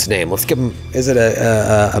informant's name? Let's give him. Is it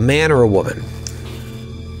a man or a woman?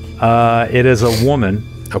 It is a woman.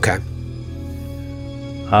 Okay.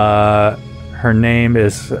 Her name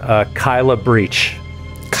is Kyla Breach.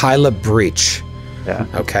 Kyla Breach. Yeah.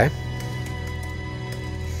 Okay.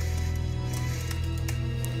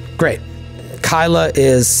 Great. Kyla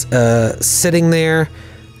is sitting there,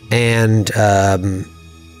 and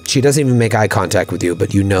she doesn't even make eye contact with you,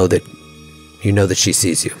 but you know that she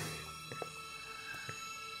sees you.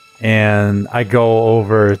 And I go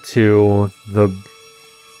over to the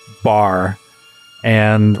bar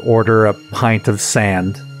and order a pint of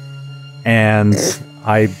sand. And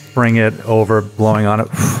I bring it over, blowing on it,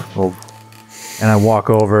 and I walk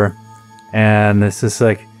over, and it's just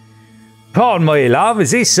like, "Pardon me, love,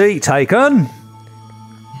 is this seat taken?"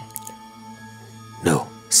 No,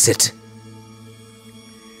 sit.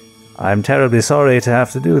 "I'm terribly sorry to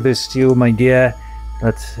have to do this to you, my dear,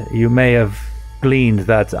 but you may have gleaned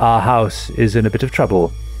that our house is in a bit of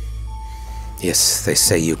trouble." Yes, they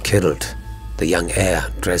say you killed the young heir,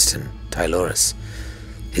 Dresden Tyloris.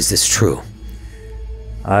 Is this true?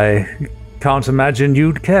 I can't imagine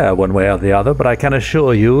you'd care one way or the other, but I can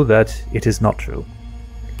assure you that it is not true.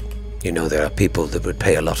 You know, there are people that would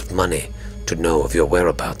pay a lot of money to know of your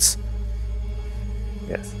whereabouts.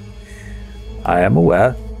 Yes. I am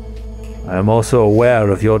aware. I am also aware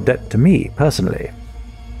of your debt to me, personally.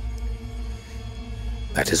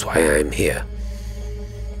 That is why I am here.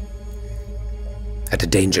 At a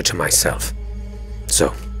danger to myself.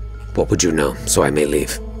 So, what would you know, so I may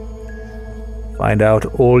leave? Find out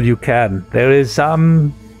all you can. There was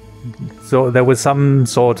some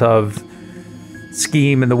sort of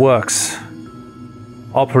scheme in the works,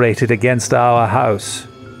 operated against our house.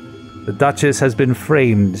 The Duchess has been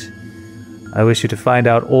framed. I wish you to find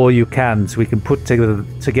out all you can so we can put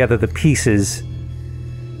together the pieces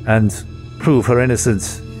and prove her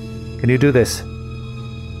innocence. Can you do this?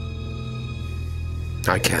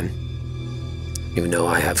 I can. You know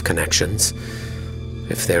I have connections.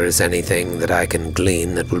 If there is anything that I can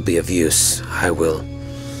glean that will be of use, I will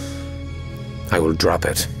drop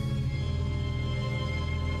it.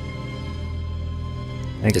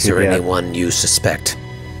 Thank Is you, there Dad. anyone you suspect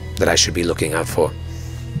that I should be looking out for?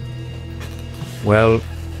 Well,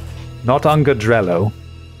 not Unger Drello.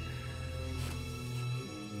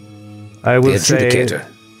 I The will say adjudicator.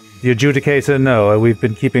 the adjudicator. No, we've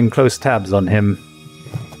been keeping close tabs on him.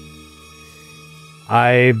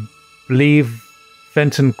 I believe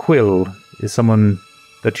Fenton Quill is someone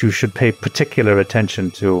that you should pay particular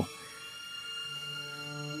attention to.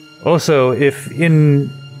 Also, if in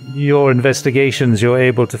your investigations you're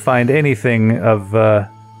able to find anything of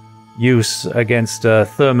use against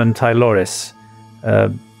Thurman Tyloris,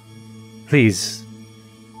 please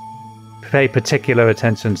pay particular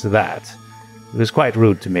attention to that. It was quite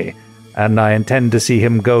rude to me, and I intend to see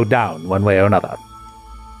him go down one way or another.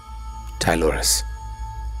 Tyloris.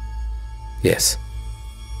 Yes.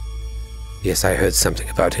 Yes, I heard something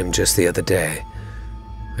about him just the other day.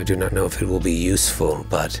 I do not know if it will be useful,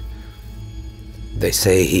 but they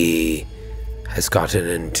say he has gotten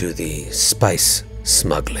into the spice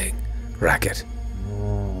smuggling racket.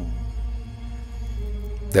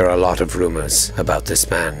 There are a lot of rumors about this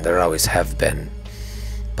man. There always have been.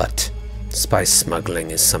 But spice smuggling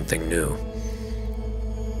is something new.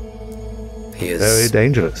 He is Very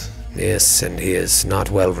dangerous. Yes, and he is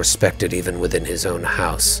not well respected even within his own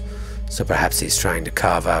house. So perhaps he's trying to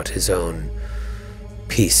carve out his own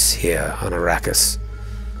piece here on Arrakis.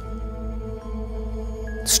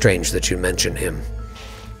 Strange that you mention him,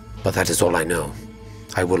 but that is all I know.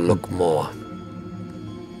 I will look more.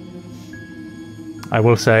 I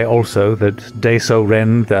will say also that Deso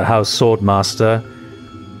Ren, the House Swordmaster,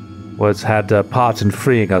 had a part in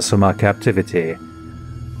freeing us from our captivity.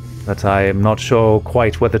 But I am not sure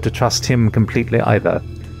quite whether to trust him completely either.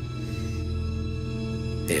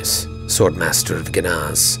 Yes, Swordmaster of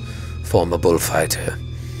Ganaz, former bullfighter,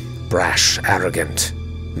 brash, arrogant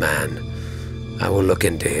man. I will look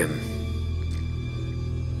into him.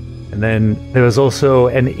 And then there is also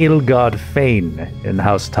an Ilgard Fane in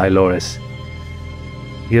House Tyloris.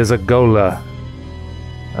 He is a Gola.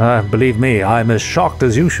 Believe me, I'm as shocked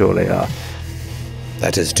as you surely are.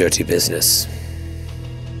 That is dirty business.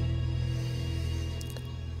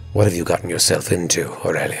 What have you gotten yourself into,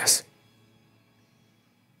 Aurelius?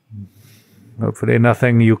 Hopefully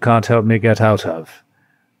nothing you can't help me get out of.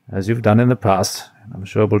 As you've done in the past, and I'm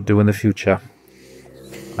sure will do in the future.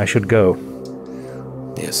 I should go.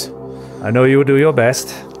 Yes. I know you will do your best.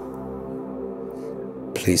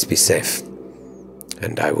 Please be safe.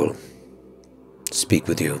 And I will speak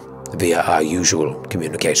with you via our usual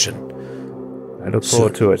communication. I look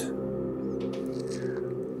forward to it.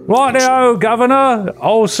 Righty-o, Governor.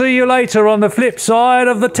 I'll see you later on the flip side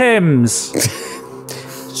of the Thames.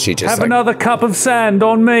 She just Have another cup of sand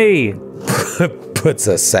on me. puts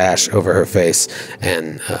a sash over her face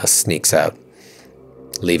and sneaks out,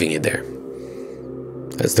 leaving you there.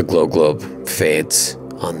 As the glow globe fades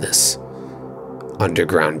on this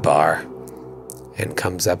underground bar and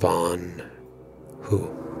comes up on who?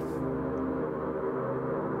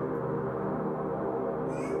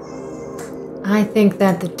 I think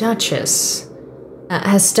that the Duchess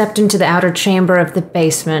has stepped into the outer chamber of the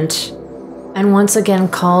basement and once again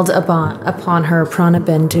called upon her Prana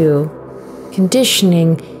Bendu,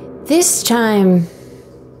 conditioning, this time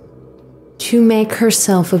to make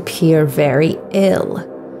herself appear very ill,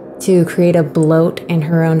 to create a bloat in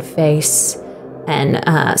her own face and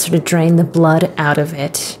sort of drain the blood out of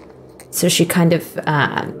it. So she kind of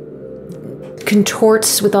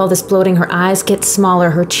contorts with all this bloating. Her eyes get smaller,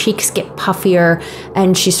 her cheeks get puffier,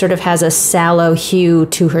 and she sort of has a sallow hue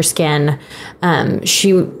to her skin.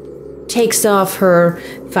 She takes off her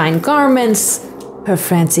fine garments, her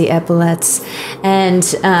fancy epaulets, and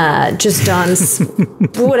just dons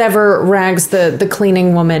whatever rags the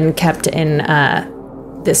cleaning woman kept in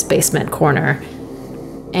this basement corner,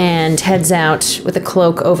 and heads out with a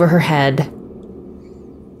cloak over her head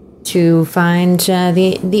to find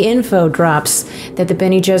the info drops that the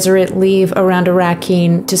Bene Gesserit leave around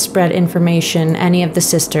Arrakeen to spread information, any of the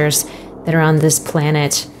sisters that are on this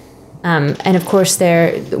planet. And of course,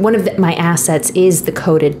 one of my assets is the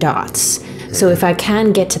coded dots. So if I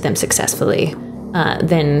can get to them successfully,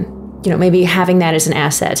 then maybe having that as an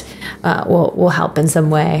asset will help in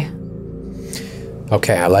some way.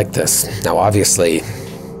 Okay, I like this. Now, obviously,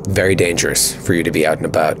 very dangerous for you to be out and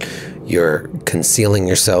about. You're concealing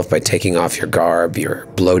yourself by taking off your garb. You're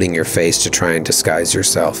bloating your face to try and disguise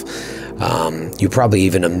yourself. You probably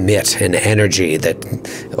even emit an energy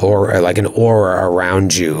or like an aura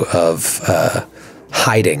around you of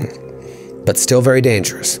hiding, but still very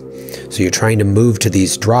dangerous. So you're trying to move to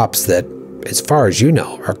these drops that, as far as you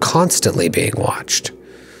know, are constantly being watched.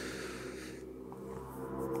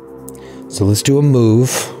 So let's do a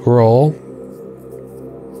move roll.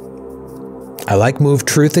 I like move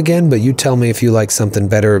truth again, but you tell me if you like something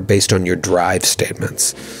better based on your drive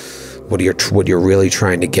statements. What you're really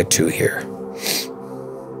trying to get to here?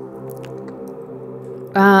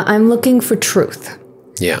 I'm looking for truth.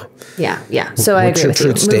 Yeah. Yeah. So I agree with you.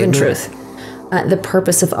 Move and truth. The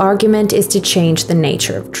purpose of argument is to change the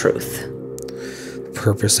nature of truth. The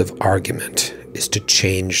purpose of argument is to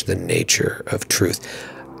change the nature of truth.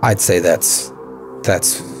 I'd say that's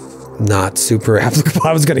not super applicable.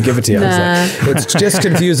 I was going to give it to you. It's just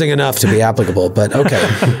confusing enough to be applicable, but okay.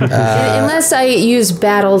 Unless I use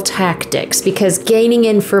battle tactics, because gaining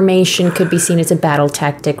information could be seen as a battle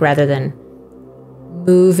tactic rather than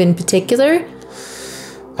move in particular.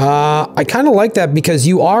 I kind of like that because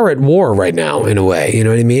you are at war right now, in a way. You know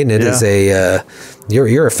what I mean? It is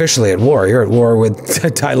you're officially at war. You're at war with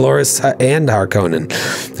Tyloris and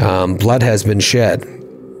Harkonnen. Blood has been shed.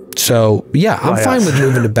 So, yeah, I'm fine with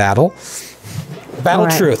moving to battle. Battle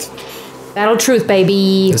truth. Battle truth,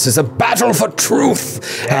 baby. This is a battle for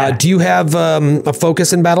truth. Yeah. Do you have a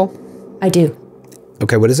focus in battle? I do.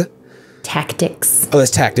 Okay, what is it? Tactics. Oh,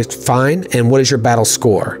 that's tactics. Fine. And what is your battle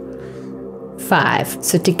score? 5.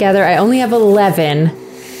 So together I only have 11,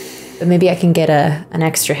 but maybe I can get an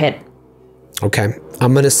extra hit. Okay.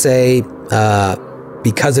 I'm going to say,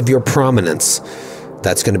 because of your prominence,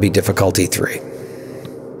 that's going to be difficulty 3.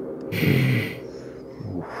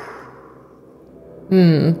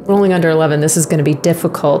 Rolling under 11, this is going to be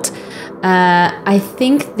difficult. I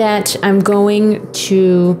think that I'm going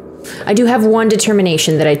to... I do have one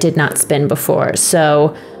determination that I did not spend before,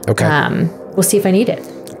 so we'll see if I need it.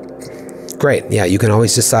 Great. Yeah, you can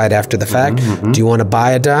always decide after the fact. Do you want to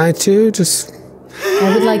buy a die too?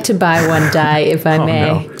 I would like to buy one die if I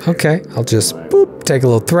may. No. Okay, I'll just take a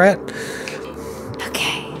little threat.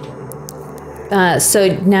 Okay. So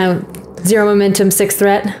now 0 momentum, 6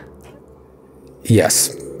 threat?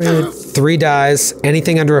 Yes. 3 dies.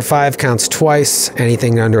 Anything under a 5 counts twice.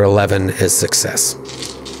 Anything under 11 is success.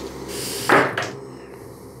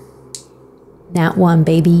 Nat 1,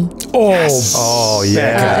 baby. Oh, yes. Oh,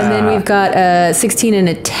 yeah. And then we've got a 16 and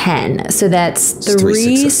a 10. So that's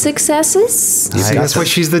 3 successes. That's why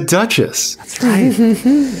she's the Duchess. That's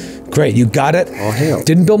right. Great, you got it. Oh, hell.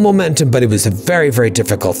 Didn't build momentum, but it was a very, very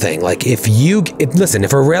difficult thing. Like, if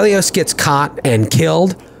Aurelius gets caught and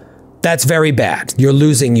killed, that's very bad. You're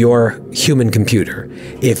losing your human computer.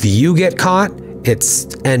 If you get caught, it's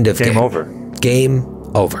end of game. Game over. Game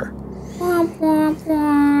over.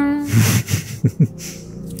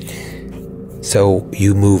 So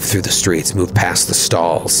you move through the streets, move past the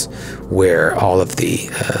stalls where all of the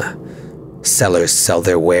sellers sell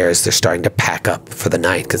their wares. They're starting to pack up for the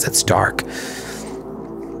night because it's dark.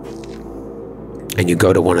 And you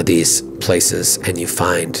go to one of these places and you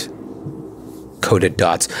find coded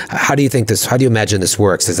dots. How do you imagine this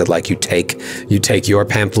works? Is it like you take your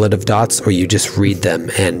pamphlet of dots, or you just read them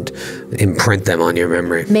and imprint them on your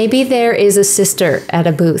memory? Maybe there is a sister at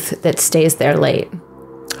a booth that stays there late.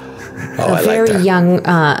 a very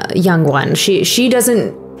young one. She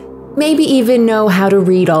doesn't maybe even know how to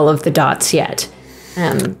read all of the dots yet.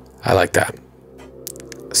 I like that.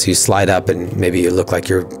 So you slide up and maybe you look like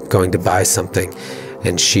you're going to buy something,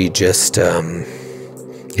 and she just,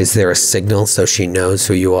 is there a signal so she knows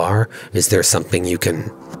who you are? Is there something you can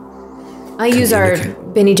I use our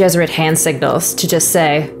Bene Gesserit hand signals to just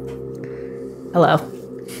say, hello,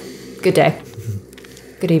 good day,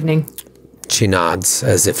 good evening. She nods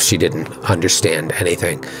as if she didn't understand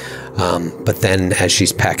anything. But then as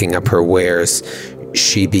she's packing up her wares,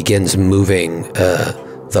 she begins moving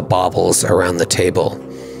the baubles around the table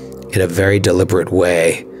in a very deliberate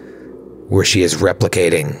way where she is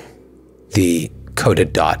replicating the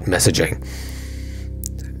coded dot messaging.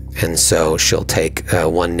 And so she'll take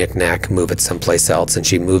one knick-knack, move it someplace else, and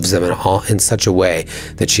she moves them in such a way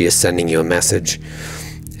that she is sending you a message,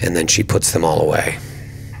 and then she puts them all away.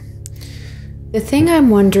 The thing I'm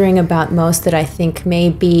wondering about most that I think may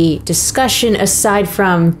be discussion aside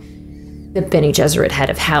from the Bene Gesserit head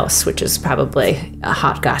of house, which is probably a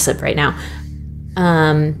hot gossip right now.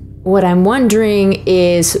 What I'm wondering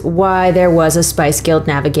is why there was a Spice Guild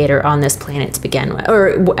navigator on this planet to begin with,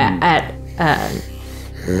 or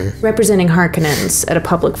representing Harkonnens at a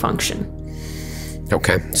public function.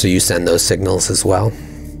 Okay, so you send those signals as well?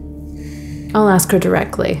 I'll ask her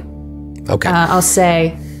directly. Okay. I'll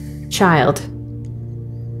say, child,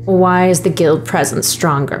 why is the guild presence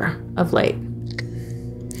stronger of late?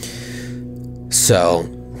 So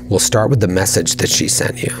we'll start with the message that she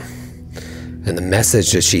sent you. And the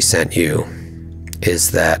message that she sent you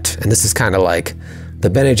is that, and this is kind of like the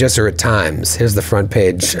Bene Gesserit Times. Here's the front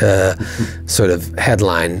page sort of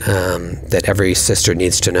headline that every sister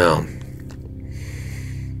needs to know.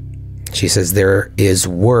 She says, there is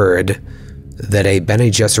word that a Bene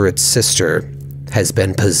Gesserit sister has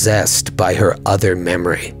been possessed by her other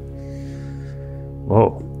memory.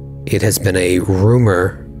 Whoa. It has been a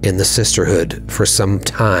rumor in the sisterhood for some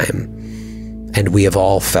time, and we have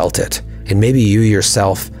all felt it. And maybe you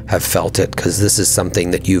yourself have felt it because this is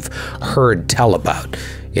something that you've heard tell about.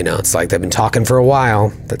 You know, it's like they've been talking for a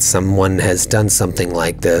while that someone has done something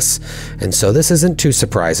like this. And so this isn't too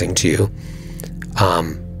surprising to you.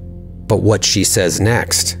 But what she says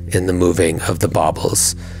next in the moving of the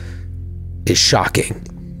baubles is shocking.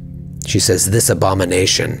 She says, this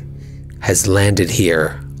abomination has landed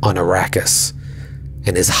here on Arrakis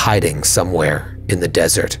and is hiding somewhere in the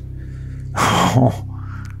desert.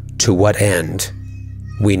 To what end,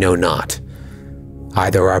 we know not.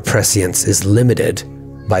 Either our prescience is limited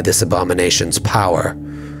by this abomination's power,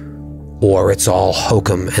 or it's all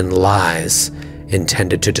hokum and lies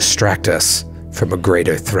intended to distract us from a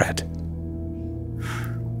greater threat.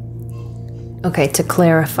 Okay, to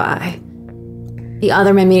clarify, the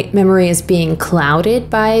other memory is being clouded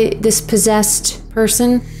by this possessed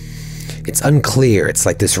person? It's unclear. It's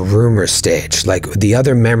like this rumor stage. Like the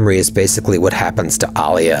other memory is basically what happens to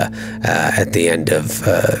Alia at the end of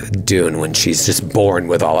Dune when she's just born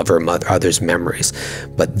with all of her other's memories.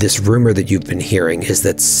 But this rumor that you've been hearing is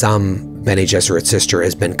that some Bene Gesserit sister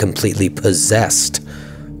has been completely possessed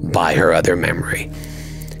by her other memory.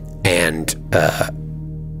 And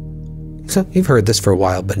so you've heard this for a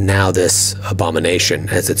while, but now this abomination,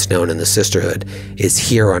 as it's known in the Sisterhood, is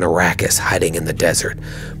here on Arrakis, hiding in the desert.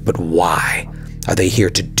 But why? Are they here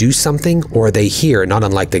to do something, or are they here, not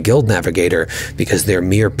unlike the Guild Navigator, because their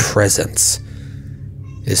mere presence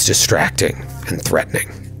is distracting and threatening?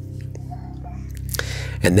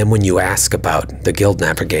 And then when you ask about the Guild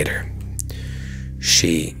Navigator,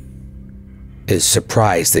 she is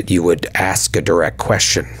surprised that you would ask a direct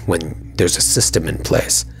question when there's a system in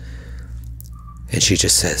place. And she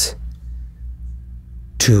just says,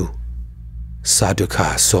 2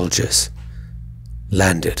 Sardaukar soldiers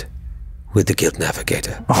landed with the Guild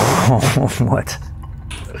Navigator. Oh, what?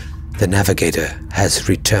 The Navigator has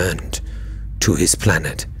returned to his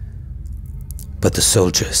planet, but the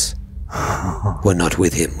soldiers were not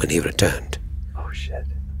with him when he returned. Oh, shit.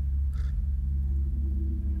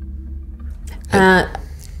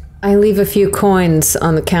 I leave a few coins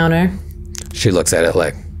on the counter. She looks at it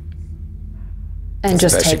like, and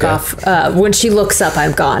just take off. When she looks up,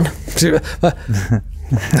 I'm gone.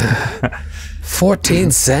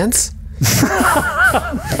 14 cents?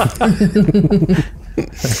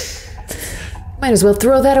 Might as well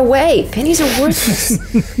throw that away. Pennies are worthless.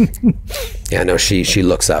 Yeah, no, she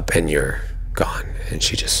looks up and you're gone. And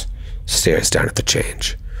she just stares down at the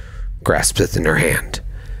change, grasps it in her hand,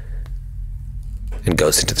 and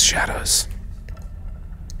goes into the shadows.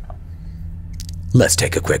 Let's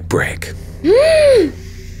take a quick break.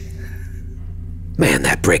 Man,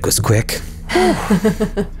 that break was quick.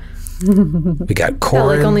 We got Corin.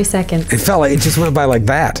 Felt like only seconds. It felt like it just went by like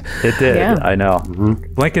that. It did. Yeah. I know.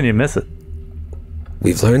 Blink and you miss it.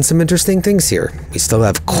 We've learned some interesting things here. We still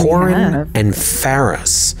have Corin and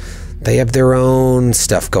Pharos. They have their own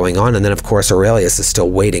stuff going on. And then, of course, Aurelius is still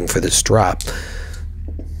waiting for this drop.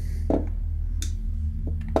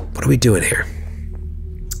 What are we doing here?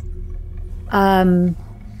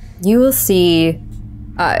 You will see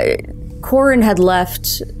Corin had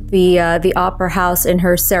left the opera house in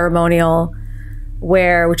her ceremonial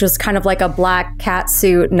wear, which was kind of like a black cat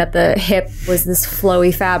suit, and at the hip was this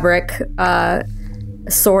flowy fabric, a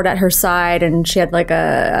sword at her side, and she had like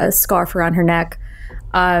a scarf around her neck.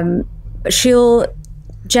 She'll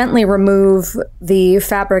gently remove the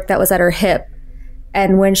fabric that was at her hip,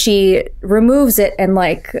 and when she removes it and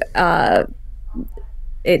like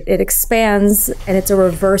it expands, and it's a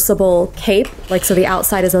reversible cape, like, so the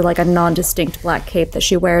outside is like a non-distinct black cape that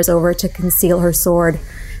she wears over to conceal her sword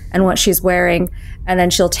and what she's wearing. And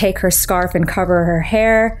then she'll take her scarf and cover her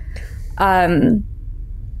hair.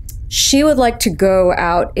 She would like to go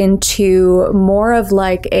out into more of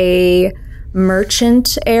like a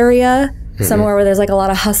merchant area, somewhere where there's like a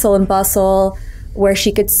lot of hustle and bustle, where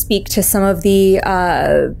she could speak to some of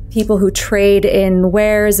the people who trade in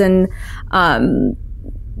wares and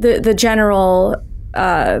the general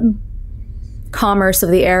commerce of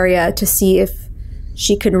the area, to see if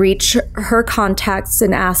she could reach her contacts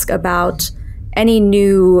and ask about any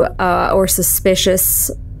new or suspicious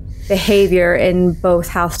behavior in both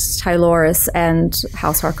House Tyloris and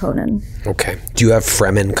House Harkonnen. Okay. Do you have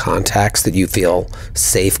Fremen contacts that you feel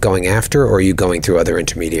safe going after, or are you going through other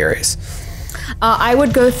intermediaries? I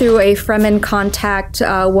would go through a Fremen contact,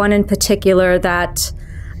 one in particular that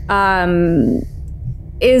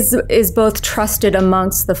is both trusted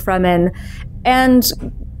amongst the Fremen and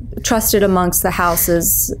trusted amongst the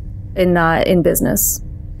houses in business,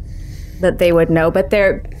 that they would know. But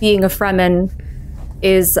there, being a Fremen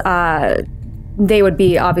is, they would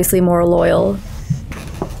be obviously more loyal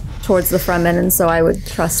towards the Fremen, and so I would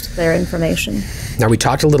trust their information. Now, we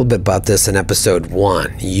talked a little bit about this in episode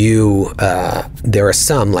 1. There are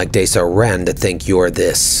some, like Deso Ren, that think you're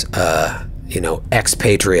this,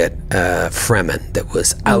 expatriate Fremen that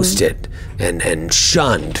was ousted and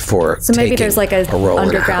shunned for so maybe taking there's like a role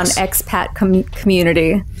underground expat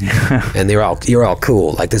community. And you're all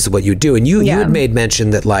cool. Like, this is what you do. And you had made mention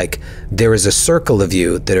that, like, there is a circle of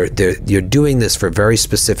you that are you're doing this for very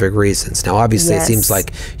specific reasons. Now, obviously, It seems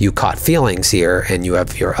like you caught feelings here, and you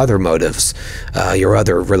have your other motives, your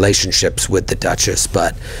other relationships with the Duchess,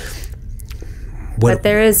 but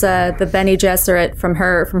there is the Bene Gesserit from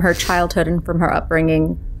her childhood and from her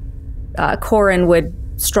upbringing. Corin would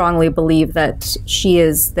strongly believe that she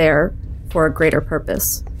is there for a greater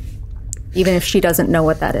purpose, even if she doesn't know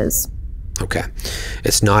what that is. Okay.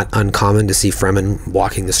 It's not uncommon to see Fremen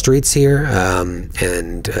walking the streets here,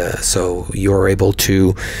 so you're able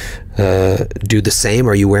to do the same.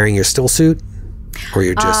 Are you wearing your still suit, or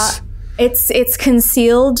you're just... It's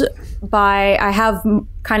concealed by, I have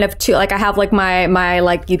kind of two, like I have like my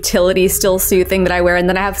like utility still suit thing that I wear, and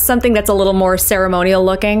then I have something that's a little more ceremonial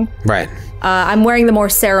looking. Right. I'm wearing the more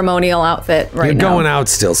ceremonial outfit right now. You're going out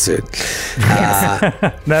still suit.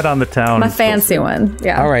 Not on the town. My fancy one.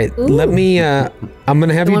 Yeah. All right. Ooh. Let me, I'm going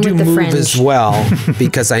to have you do move fringe. as well,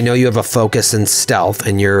 because I know you have a focus and stealth,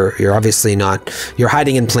 and you're obviously not, you're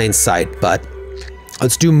hiding in plain sight, but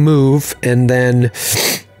let's do move, and then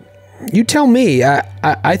you tell me.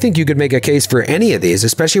 I think you could make a case for any of these,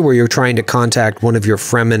 especially where you're trying to contact one of your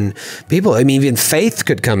Fremen people. I mean, even faith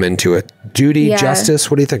could come into it. Duty, justice,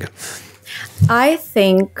 what do you think? I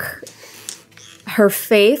think her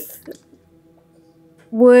faith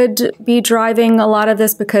would be driving a lot of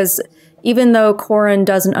this, because even though Corin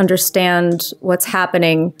doesn't understand what's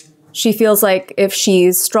happening, she feels like if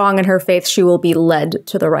she's strong in her faith, she will be led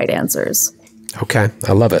to the right answers. Okay,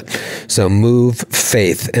 I love it. So move,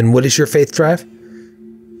 faith. And what is your faith drive?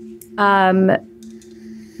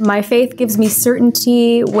 My faith gives me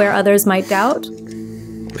certainty where others might doubt.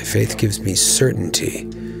 My faith gives me certainty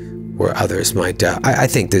where others might doubt. I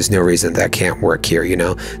think there's no reason that can't work here, you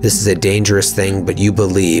know? This is a dangerous thing, but you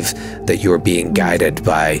believe that you're being guided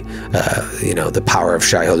by, the power of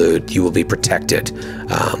Shai-Hulud. You will be protected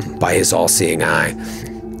by his all-seeing eye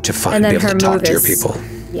to be able to talk to your people.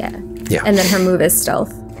 Yeah. Yeah. And then her move is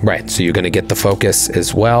stealth. Right, so you're going to get the focus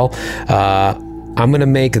as well. I'm going to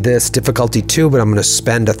make this difficulty 2, but I'm going to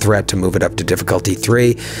spend a threat to move it up to difficulty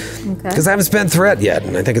 3. Because I haven't spent threat yet,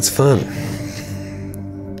 and I think it's fun.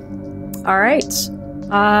 All right.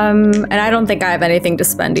 And I don't think I have anything to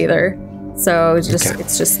spend either. So it's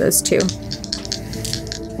just those 2.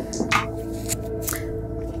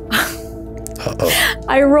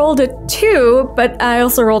 I rolled a 2, but I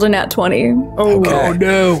also rolled a nat 20. Oh, Okay.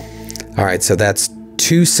 no. All right, so that's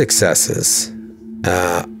 2 successes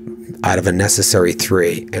out of a necessary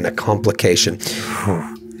 3 and a complication.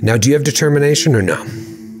 Now, do you have determination or no?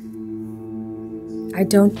 I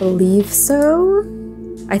don't believe so.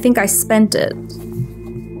 I think I spent it.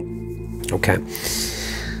 Okay.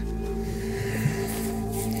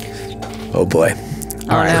 Oh boy.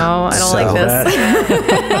 No, I don't like this.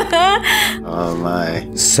 Oh my.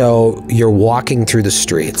 So you're walking through the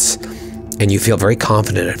streets and you feel very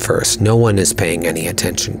confident at first. No one is paying any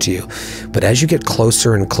attention to you. But as you get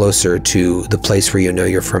closer and closer to the place where you know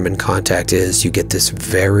your Fremen contact is, you get this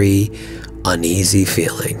very uneasy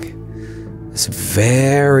feeling. This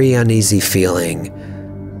very uneasy feeling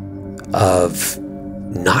of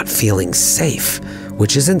not feeling safe,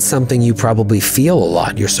 which isn't something you probably feel a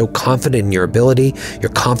lot. You're so confident in your ability.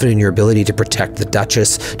 You're confident in your ability to protect the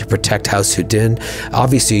Duchess, to protect House Houdin.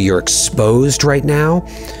 Obviously, you're exposed right now,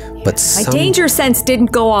 but My danger sense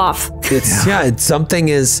didn't go off. something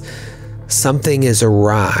is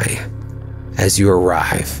awry as you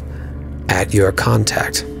arrive at your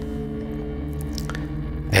contact.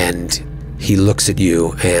 And he looks at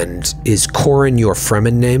you, and is Corin your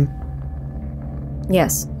Fremen name?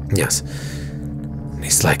 Yes. Yes. And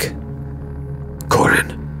he's like,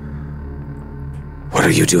 Corin, what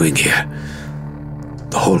are you doing here?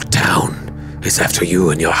 The whole town is after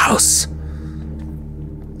you and your house.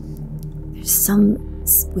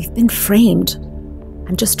 We've been framed.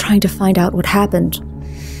 I'm just trying to find out what happened.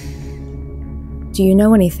 Do you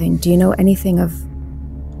know anything? Do you know anything of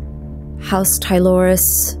House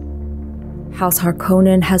Tyloris, House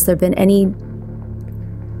Harkonnen? Has there been any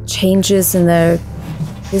changes in their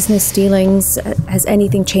business dealings? Has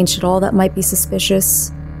anything changed at all that might be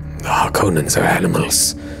suspicious? The Harkonnens are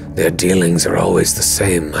animals. Their dealings are always the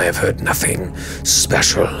same. I have heard nothing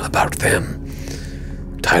special about them.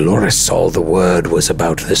 Tyloris, all the word was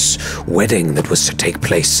about this wedding that was to take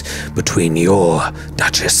place between your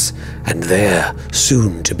Duchess and their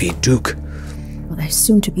soon-to-be Duke. Well, their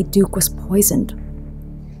soon-to-be Duke was poisoned.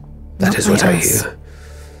 That is what I hear.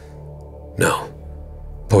 No,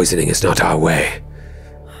 poisoning is not our way.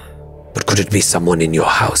 But could it be someone in your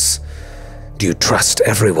house? Do you trust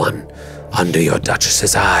everyone under your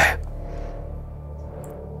Duchess's eye?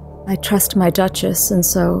 I trust my Duchess, and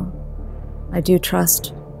so I do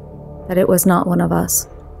trust that it was not one of us.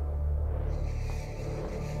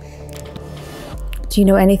 Do you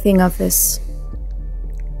know anything of this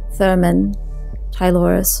Thurman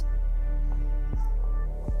Tyloris?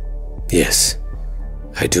 Yes,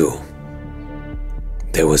 I do.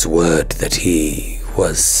 There was word that he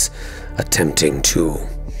was attempting to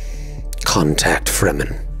contact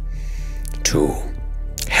Fremen to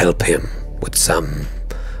help him with some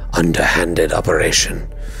underhanded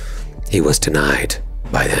operation. He was denied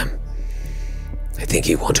by them. I think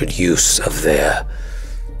he wanted use of their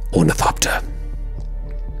ornithopter.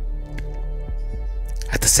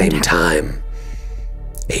 At the same time,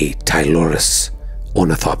 a Tyloris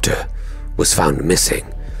ornithopter was found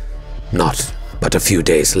missing, not but a few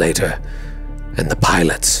days later, and the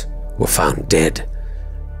pilots were found dead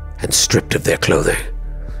and stripped of their clothing.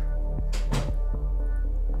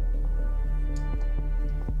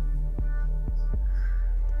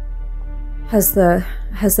 Has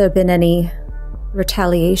there been any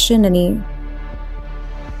retaliation, any...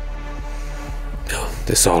 No,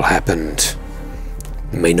 this all happened.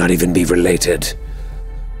 It may not even be related,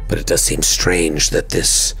 but it does seem strange that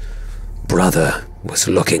this brother was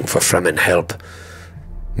looking for Fremen help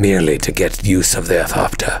merely to get use of their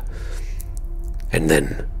thopter. And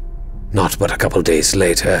then, not but a couple days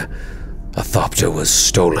later, a thopter was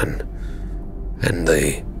stolen and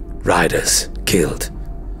the riders killed.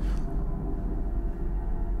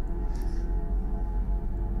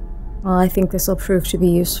 Well, I think this will prove to be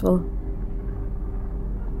useful.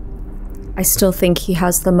 I still think he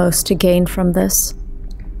has the most to gain from this.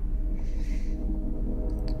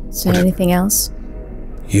 Is there anything else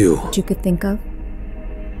that you could think of?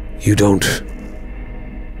 You don't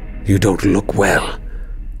look well.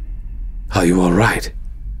 Are you all right?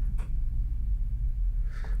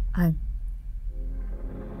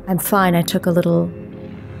 I'm fine. I took a little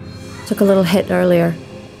hit earlier.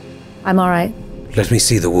 I'm all right. Let me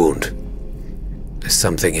see the wound. There's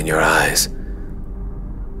something in your eyes.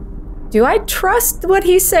 Do I trust what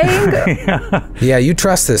he's saying? Yeah, you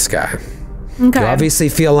trust this guy. Okay. You obviously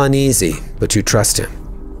feel uneasy, but you trust him.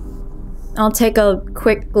 I'll take a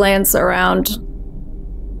quick glance around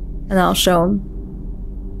and I'll show him.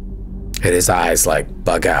 And his eyes like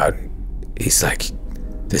bug out. He's like,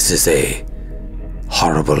 this is a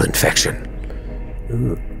horrible infection.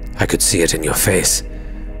 I could see it in your face.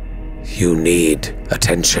 You need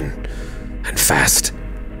attention, and fast.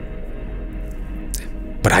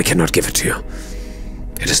 But I cannot give it to you.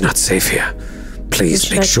 It is not safe here.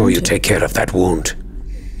 Please make sure you take care of that wound.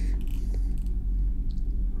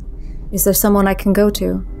 Is there someone I can go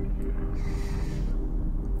to?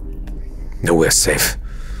 Nowhere safe.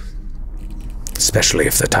 Especially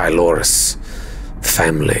if the Tyloris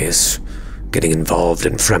family is getting involved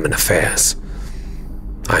in Fremen affairs.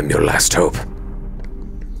 I'm your last hope.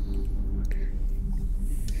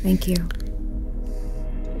 Thank you.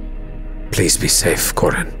 Please be safe,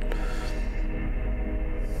 Corin.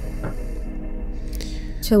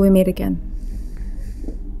 Till we meet again.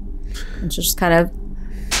 And just kind of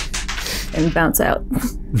and bounce out.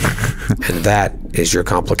 And that is your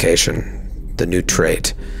complication. The new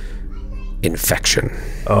trait. Infection.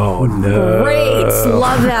 Oh no. Great.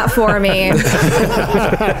 Love that for me. I'm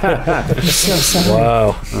so sorry.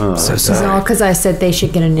 Wow. So It's sorry. all because I said they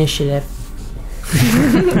should get initiative.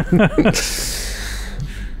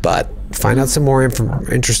 But find out some more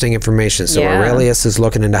interesting information. So Yeah. Aurelius is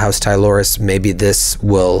looking into House Tyloris. Maybe this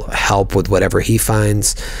will help with whatever he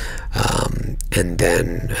finds. And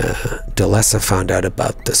then Delessa found out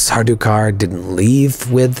about the Sardukar, didn't leave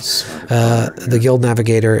with the Guild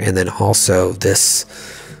Navigator, and then also this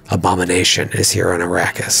abomination is here on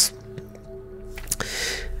Arrakis.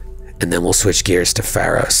 And then we'll switch gears to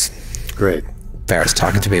Pharos. Great. Pharos,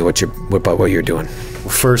 talking to me about what you're doing. Well,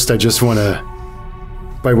 first, I just want to,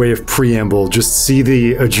 by way of preamble, just see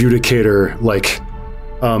the adjudicator, like,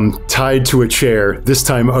 tied to a chair, this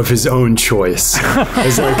time of his own choice.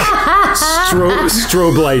 As like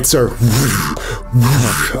strobe lights are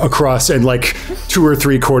across, and like 2 or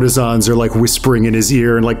 3 courtesans are like whispering in his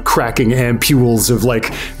ear and like cracking ampules of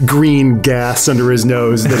like green gas under his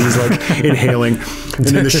nose that he's like inhaling. And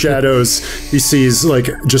in the shadows, he sees like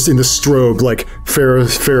just in the strobe, like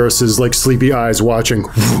Pharos's like sleepy eyes watching.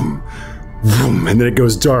 And then it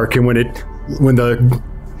goes dark, and when the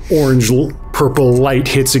orange purple light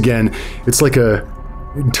hits again, it's like a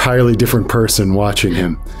entirely different person watching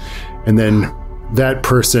him. And then that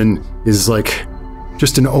person is like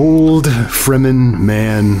just an old Fremen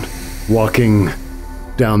man walking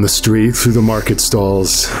down the street through the market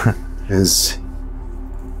stalls as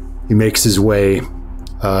he makes his way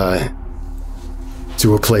to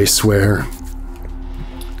a place where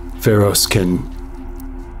Pharos can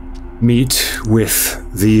meet with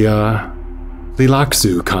the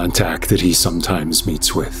Lilaxu contact that he sometimes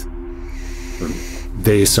meets with, or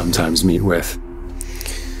they sometimes meet with.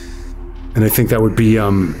 And I think that would be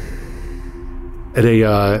at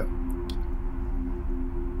a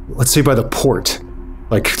let's say by the port,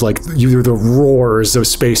 like either the roars of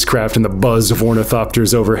spacecraft and the buzz of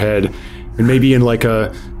ornithopters overhead, and maybe in like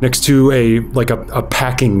next to a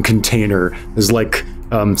packing container is like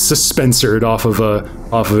suspensored off of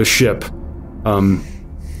a ship.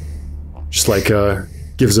 Just like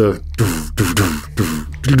gives a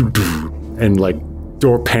and like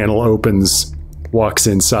door panel opens, walks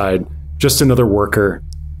inside. Just another worker,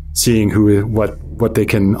 seeing what they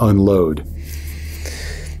can unload.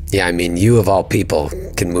 Yeah, I mean, you of all people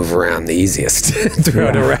can move around the easiest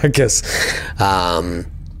throughout Arrakis.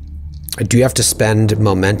 Do you have to spend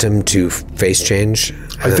momentum to face change?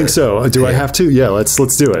 I think so. Do I have to? Yeah, let's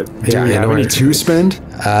do it. Do we have any to spend?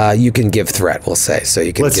 You can give threat, we'll say. So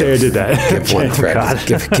you can. Let's say I did that. Give one threat.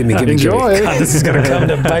 Give me. Enjoy. God, this is gonna come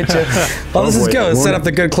to bite you. Well, this is good. Set up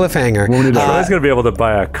the good cliffhanger. He's gonna be able to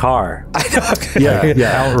buy a car. Yeah.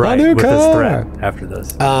 Outright A new with his car. threat after this.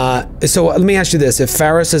 So let me ask you this: if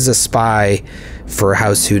Pharos is a spy for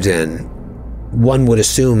House Houdin, one would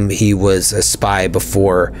assume he was a spy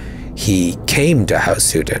before he came to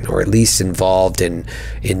House Houdin, or at least involved in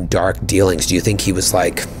dark dealings. Do you think he was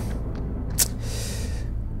like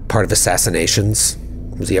part of assassinations?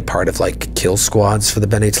 Was he a part of like kill squads for the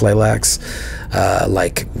Bene Tleilax?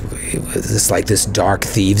 This dark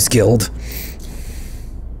thieves guild?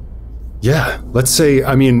 Yeah, let's say.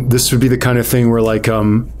 I mean, this would be the kind of thing where like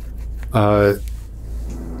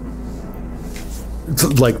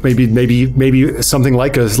maybe something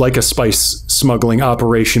like a spice smuggling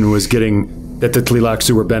operation was getting that the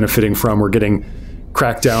Tleilaxu were benefiting from, were getting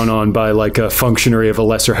cracked down on by like a functionary of a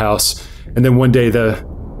lesser house, and then one day that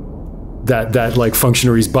like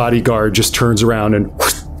functionary's bodyguard just turns around and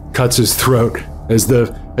cuts his throat as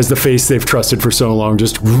the face they've trusted for so long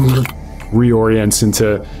just reorients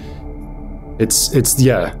into it's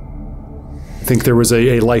yeah. I think there was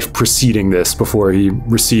a life preceding this before he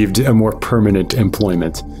received a more permanent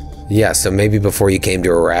employment. Yeah, so maybe before you came to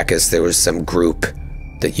Arrakis, there was some group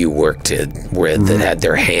that you worked with that had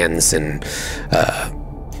their hands in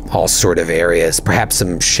all sort of areas, perhaps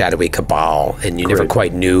some shadowy cabal, and you never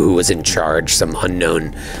quite knew who was in charge, some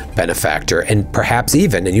unknown benefactor, and perhaps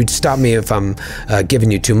even, and you'd stop me if I'm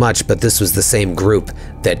giving you too much, but this was the same group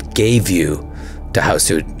that gave you to House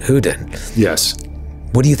Houdin. Yes.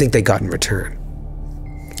 What do you think they got in return?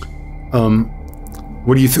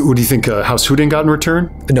 What do you think House Houdin got in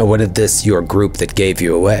return? No, what did your group that gave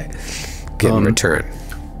you away get in return?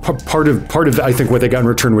 Part of I think what they got in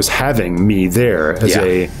return was having me there as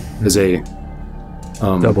a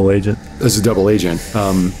double agent. As a double agent.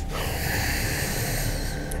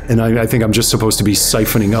 And I think I'm just supposed to be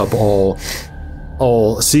siphoning up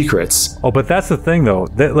all secrets. Oh, but that's the thing, though.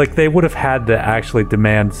 They would have had to actually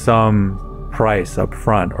demand some price up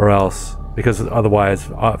front, or else, because otherwise,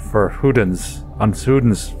 for Houdin's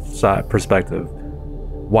side perspective,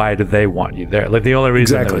 why do they want you there? Like, the only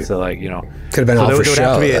reason was to, like, could have been all for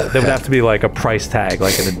show. There would have to be like a price tag,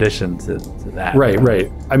 like in addition to that. Right.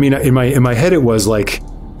 I mean, in my head, it was like,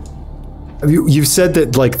 you said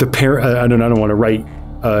that, like, the parent. I don't want to write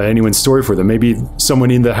anyone's story for them. Maybe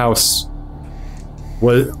someone in the house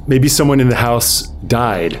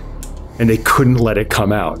died, and they couldn't let it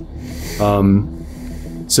come out.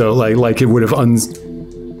 So like it would have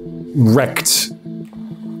wrecked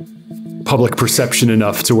public perception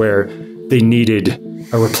enough to where they needed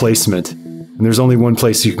a replacement. And there's only one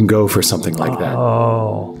place you can go for something like that.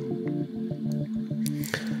 Oh.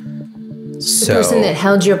 The person that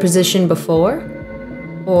held your position before?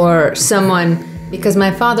 Or someone, because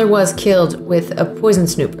my father was killed with a poison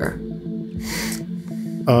snooper.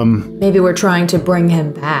 Maybe we're trying to bring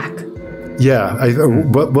him back. Yeah, I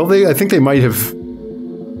think they might have.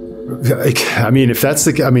 I mean, if that's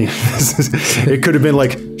the, it could have been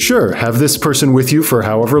like, sure, have this person with you for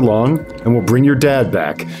however long, and we'll bring your dad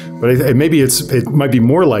back. But maybe it might be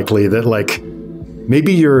more likely that, like,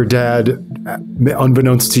 maybe your dad,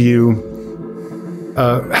 unbeknownst to you,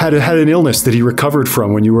 had an illness that he recovered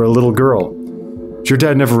from when you were a little girl. Your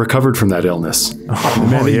dad never recovered from that illness. The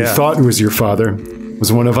man that you thought was your father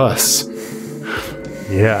was one of us.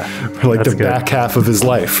 Yeah. For like the back half of his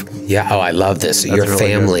life. Yeah. Oh, I love this. Your really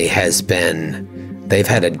family they've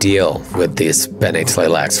had a deal with these Bene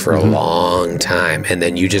Tleilax for a long time, and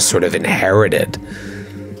then you just sort of inherited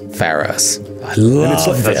Pharos. I love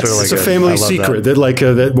this. Really it's a family secret that like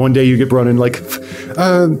that one day you get brought in, like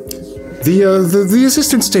the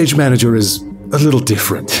assistant stage manager is a little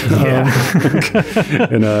different.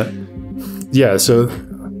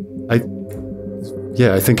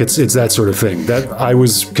 I think it's that sort of thing. That I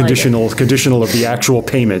was conditional of the actual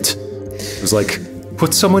payment. It was like,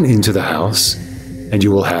 put someone into the house and you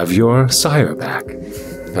will have your sire back.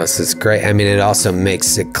 This is great. I mean, it also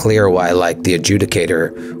makes it clear why, like, the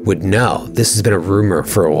adjudicator would know. This has been a rumor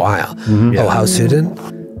for a while. Mm-hmm. Oh, House Houdin?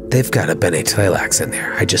 They've got a Bene Tleilax in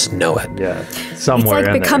there. I just know it. Yeah, somewhere. It's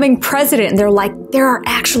like becoming president, and they're like, there are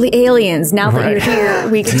actually aliens. Now that you're here,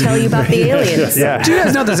 we can tell you about the aliens. Yeah. Do you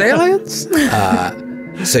guys know there's aliens?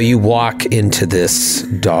 So you walk into this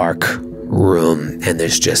dark room, and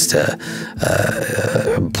there's just a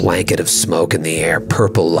blanket of smoke in the air,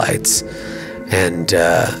 purple lights, and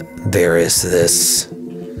there is this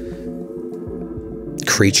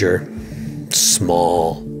creature,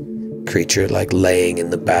 small creature, like laying in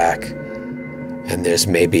the back, and there's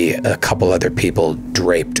maybe a couple other people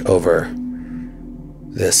draped over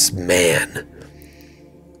this man,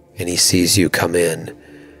 and he sees you come in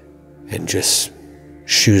and just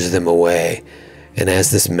shoos them away. And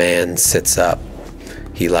as this man sits up,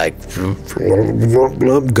 he like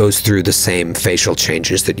goes through the same facial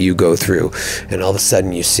changes that you go through, and all of a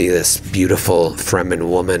sudden you see this beautiful Fremen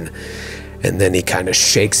woman. And then he kind of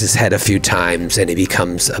shakes his head a few times, and he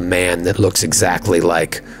becomes a man that looks exactly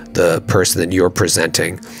like the person that you're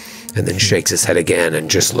presenting, and then shakes his head again and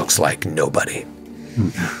just looks like nobody.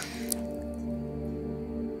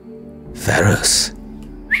 Pharos.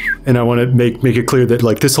 And I want to make it clear that,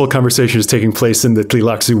 like, this whole conversation is taking place in the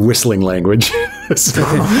Tleilaxu whistling language. So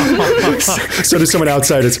to someone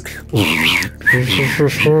outside, it's so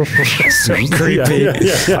creepy.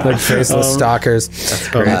 Yeah. Like faceless stalkers.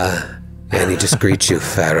 And he just greets you,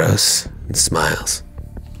 Pharos, and smiles.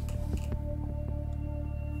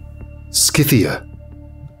 Scythia.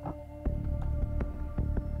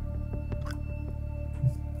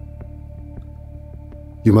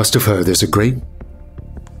 You must have heard there's a great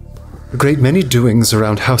many doings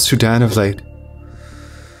around House Houdin of late.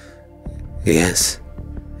 Yes,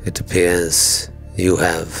 it appears you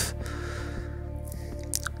have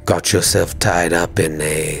got yourself tied up in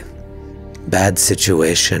a bad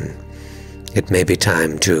situation. It may be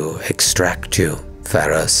time to extract you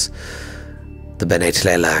Pharos. The Bene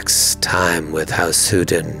Tleilach's time with House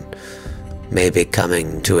Houdin may be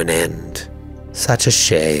coming to an end. Such a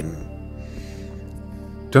shame.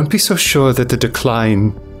 Don't be so sure that the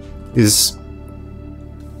decline is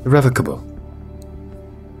irrevocable.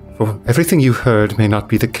 For everything you heard may not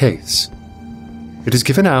be the case. It is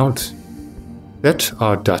given out that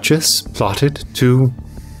our Duchess plotted to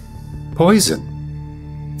poison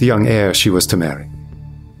the young heir she was to marry.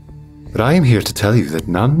 But I am here to tell you that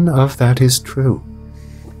none of that is true.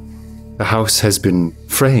 The house has been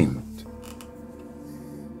framed.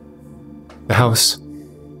 The house,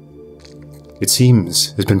 it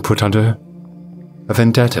seems, has been put under a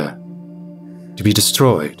vendetta, to be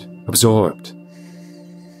destroyed, absorbed,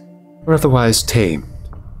 or otherwise tamed.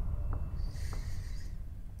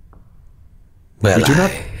 Well,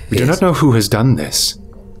 we do not know who has done this.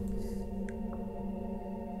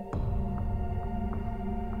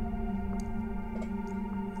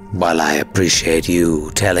 While I appreciate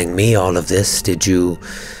you telling me all of this, did you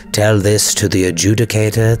tell this to the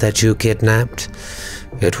adjudicator that you kidnapped?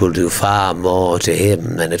 It will do far more to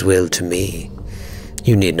him than it will to me.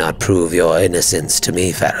 You need not prove your innocence to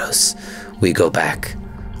me, Pharos. We go back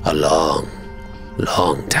a long,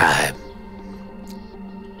 long time.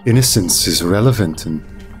 Innocence is relevant, and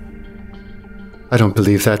I don't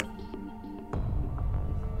believe that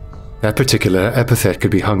particular epithet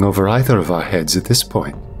could be hung over either of our heads at this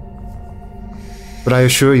point. But I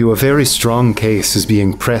assure you a very strong case is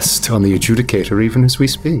being pressed on the adjudicator even as we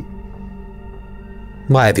speak.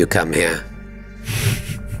 Why have you come here?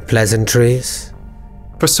 Pleasantries?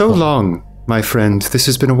 For so long, my friend, this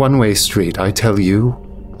has been a one-way street. I tell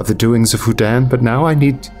you of the doings of Houdin, but now I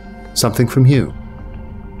need something from you.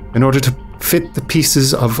 In order to fit the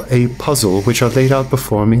pieces of a puzzle which are laid out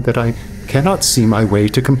before me that I cannot see my way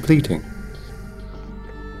to completing.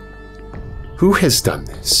 Who has done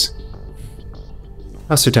this?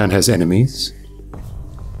 Houdin has enemies.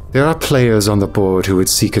 There are players on the board who would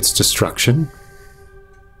seek its destruction.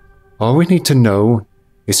 All we need to know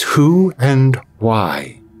is who and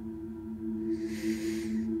why.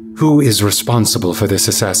 Who is responsible for this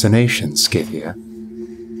assassination, Scythia?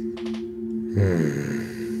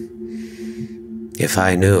 If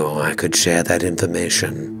I knew, I could share that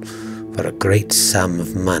information for a great sum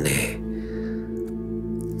of money.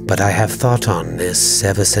 But I have thought on this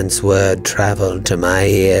ever since word traveled to my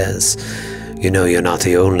ears. You know you're not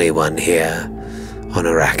the only one here on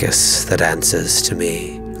Arrakis that answers to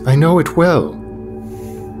me. I know it well.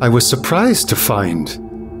 I was surprised to find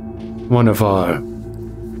one of our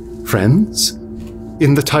friends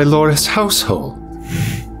in the Tyloris household.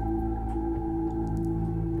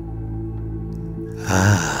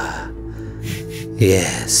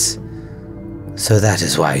 Yes. So that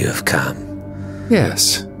is why you have come.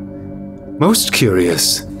 Yes. Most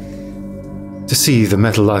curious to see the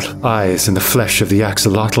metal eyes and the flesh of the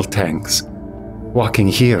axolotl tanks walking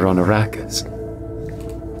here on Arrakis.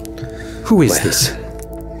 Who is this?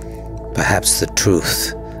 Perhaps the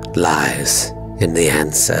truth lies in the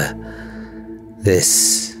answer.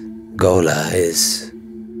 This Gola is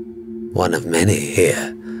one of many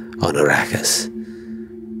here on Arrakis.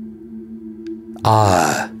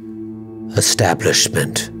 Our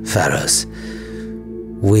establishment, Pharos,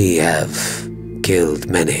 we have killed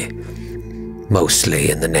many, mostly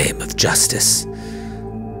in the name of justice.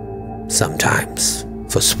 Sometimes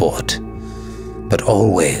for sport, but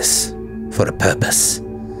always for a purpose.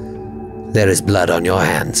 There is blood on your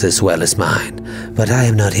hands as well as mine, but I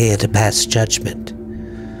am not here to pass judgment.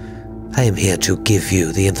 I am here to give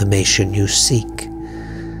you the information you seek.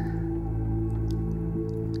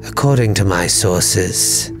 According to my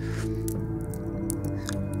sources,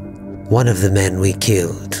 one of the men we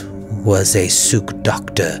killed was a Suk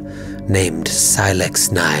doctor named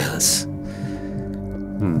Silex Niles.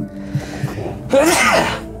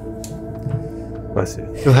 Bless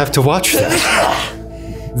you. You'll have to watch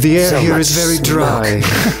that. The air here is very dry.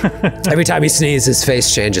 Every time he sneezes, his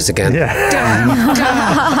face changes again.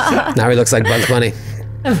 Yeah. Now he looks like Bugs Bunny.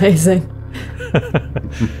 Amazing.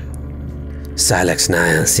 Silex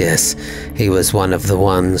Niles, yes. He was one of the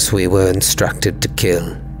ones we were instructed to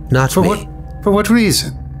kill. Not For me. what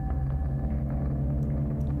reason?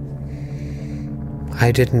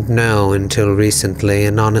 I didn't know until recently,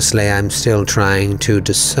 and honestly, I'm still trying to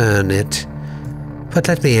discern it. But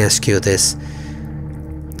let me ask you this.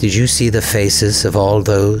 Did you see the faces of all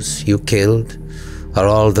those you killed? Or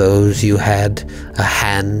all those you had a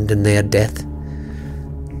hand in their death?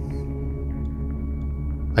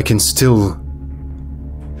 I can still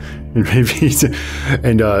maybe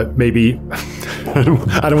I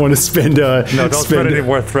don't want to spend no, don't spend any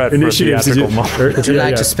more threat initiatives. Would you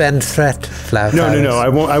like to spend threat, Flower? No.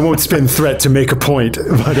 I won't spend threat to make a point.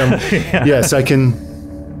 But yes, I can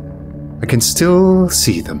still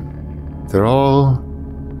see them. They're all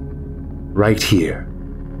right here.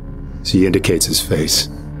 So he indicates his face.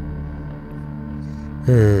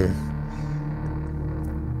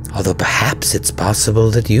 Although perhaps it's possible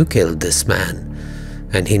that you killed this man,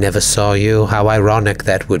 and he never saw you. How ironic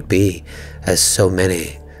that would be, as so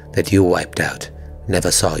many that you wiped out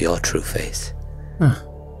never saw your true face.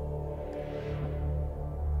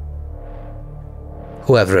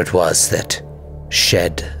 Whoever it was that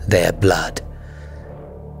shed their blood,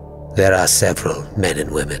 there are several men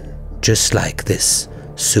and women, just like this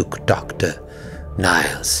Sook Doctor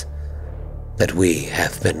Niles, that we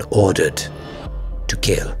have been ordered to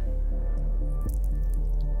kill.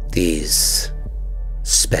 These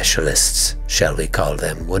specialists, shall we call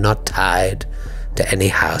them, were not tied to any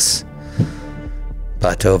house,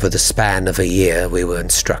 but over the span of a year we were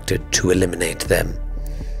instructed to eliminate them,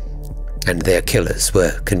 and their killers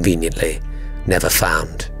were conveniently never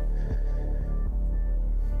found.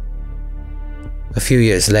 A few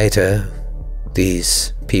years later,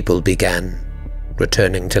 these people began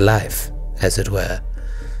returning to life, as it were,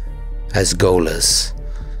 as gaolers,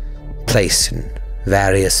 placed in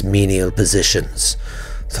various menial positions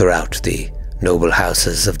throughout the noble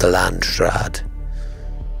houses of the Landstrad.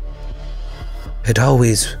 It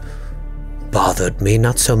always bothered me,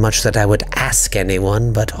 not so much that I would ask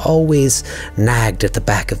anyone, but always nagged at the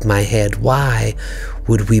back of my head, why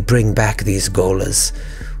would we bring back these gaolers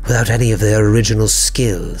without any of their original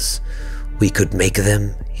skills? We could make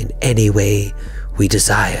them in any way we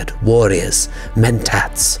desired, warriors,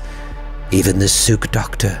 mentats, even the Sook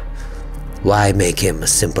Doctor. Why make him a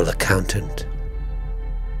simple accountant?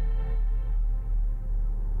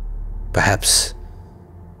 Perhaps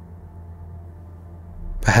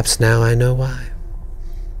now I know why.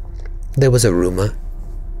 There was a rumor,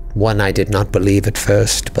 one I did not believe at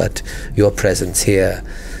first, but your presence here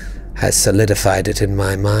has solidified it in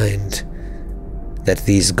my mind, that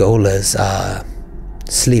these gaolers are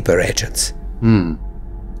sleeper agents.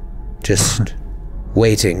 Just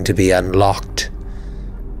waiting to be unlocked.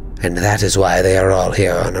 And that is why they are all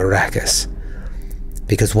here on Arrakis.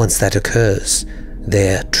 Because once that occurs,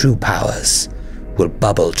 their true powers will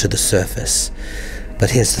bubble to the surface.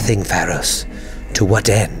 But here's the thing, Pharos. To what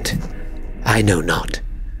end? I know not.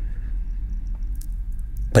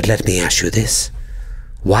 But let me ask you this.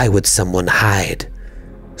 Why would someone hide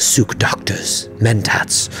Sook Doctors,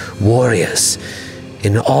 mentats, warriors,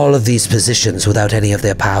 in all of these positions without any of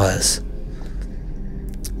their powers?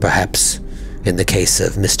 Perhaps in the case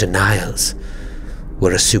of Mr. Niles,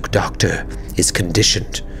 where a Sook Doctor is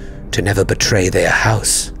conditioned to never betray their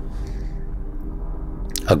house.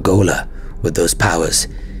 A Gola with those powers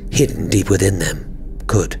hidden deep within them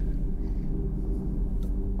could.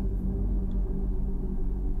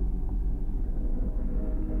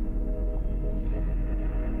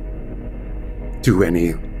 Do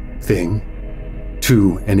anything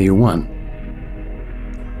to anyone.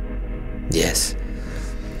 Yes.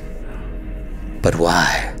 But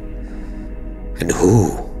why? And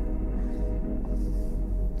who?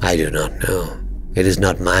 I do not know. It is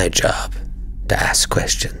not my job to ask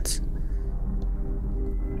questions.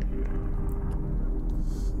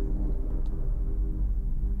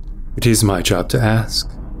 It is my job to ask,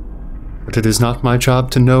 but it is not my job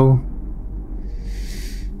to know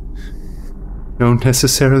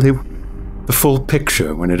necessarily the full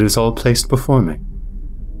picture when it is all placed before me.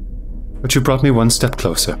 But you brought me one step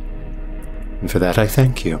closer, and for that I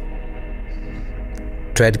thank you.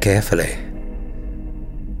 Tread carefully.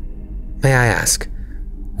 May I ask,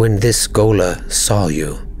 when this Gola saw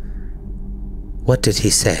you, what did he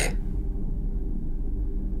say?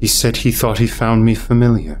 He said he thought he found me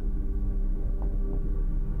familiar.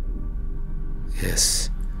 Yes.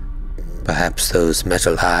 Perhaps those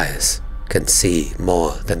metal eyes can see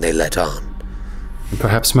more than they let on. And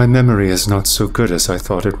perhaps my memory is not so good as I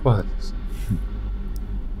thought it was.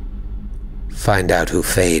 Find out who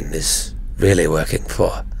Fane is really working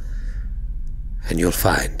for, and you'll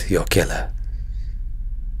find your killer.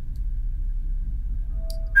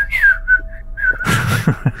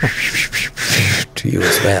 To you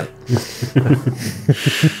as well.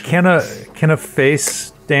 Can a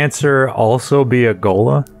face dancer also be a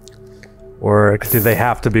Gola? Or do they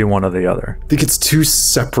have to be one or the other? I think it's two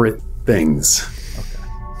separate things. Okay.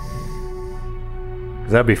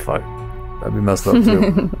 'Cause that'd be fucked. That'd be messed up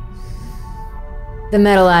too. The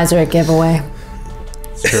metal eyes are a giveaway.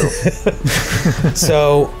 It's true.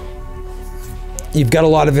 So, you've got a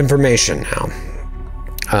lot of information now.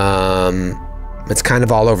 It's kind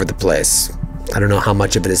of all over the place. I don't know how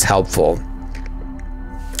much of it is helpful.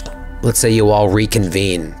 Let's say you all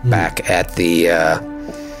reconvene back at the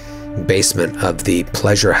basement of the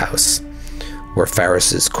pleasure house where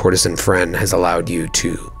Faris's courtesan friend has allowed you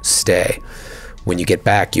to stay. When you get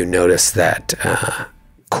back, you notice that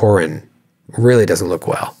Corin really doesn't look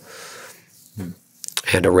well.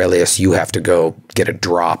 And Aurelius, you have to go get a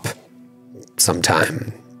drop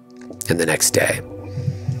sometime in the next day.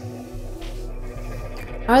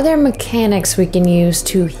 Are there mechanics we can use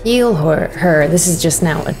to heal her? This is just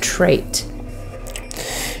now a trait.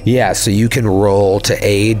 Yeah, so you can roll to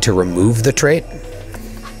aid to remove the trait.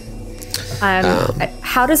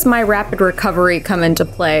 How does my rapid recovery come into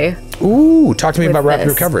play? Ooh, talk to me about rapid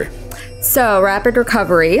this? recovery. So, rapid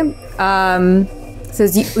recovery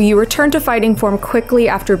says you return to fighting form quickly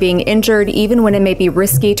after being injured, even when it may be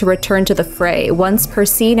risky to return to the fray. Once per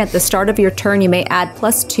scene, at the start of your turn, you may add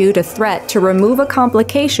 +2 to threat to remove a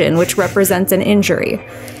complication which represents an injury.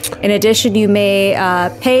 In addition, you may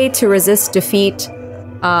pay to resist defeat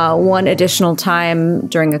 1 additional time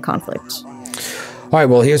during a conflict. All right,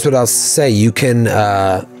 well, here's what I'll say. You can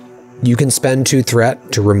spend 2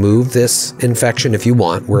 threat to remove this infection if you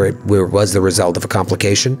want, where it was the result of a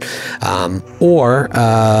complication. Or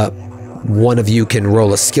one of you can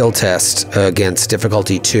roll a skill test against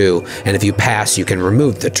difficulty 2, and if you pass, you can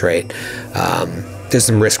remove the trait. There's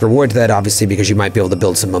some risk reward to that, obviously, because you might be able to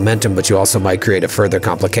build some momentum, but you also might create a further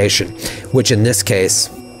complication, which in this case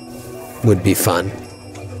would be fun.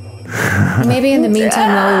 Maybe in the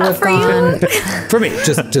meantime, while we've gone... For me,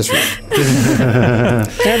 just for me.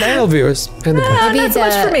 and the viewers. And the Not so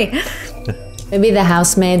much for me. Maybe the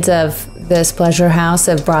housemaids of this pleasure house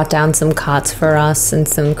have brought down some cots for us and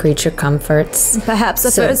some creature comforts. Perhaps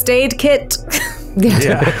a first aid kit.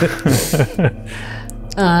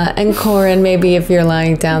 And Corin, maybe if you're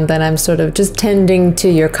lying down, then I'm sort of just tending to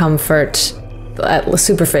your comfort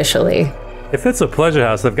superficially. If it's a pleasure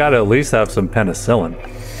house, they've got to at least have some penicillin.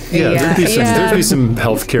 There'd be some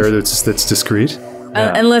healthcare that's discreet.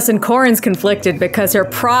 And listen, Corin's conflicted because her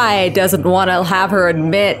pride doesn't want to have her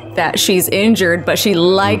admit that she's injured, but she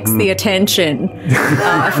likes the attention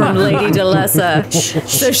from Lady Delessa.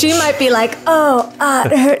 So she might be like, "Oh,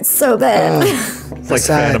 it hurts so bad." It's like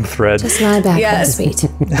Phantom Thread. Just lie back, sweet.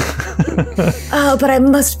 Oh, but I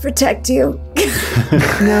must protect you.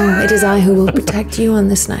 No, it is I who will protect you on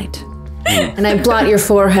this night. And I blot your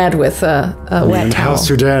forehead with a wet In towel. House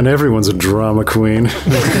Houdin, everyone's a drama queen.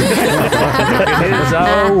 It's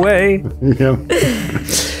our way.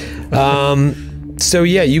 So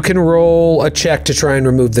yeah, you can roll a check to try and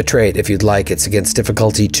remove the trait if you'd like. It's against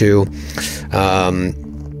difficulty 2.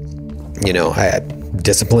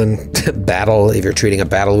 Discipline, battle, if you're treating a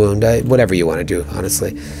battle wound, whatever you want to do,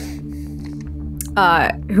 honestly.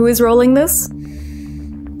 Who is rolling this?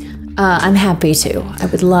 I'm happy to. I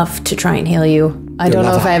would love to try and heal you. I don't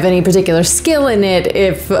know if I have any particular skill in it,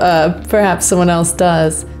 if perhaps someone else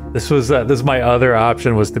does. This my other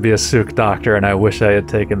option was to be a Sook doctor, and I wish I had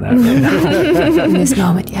taken that. In this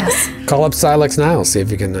moment, yes. Call up Silex Niles, see if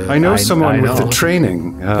you can... I know someone with the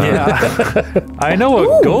training. I know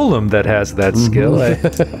a golem that has that skill.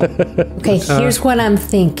 Okay, here's what I'm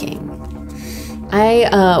thinking.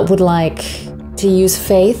 I would like to use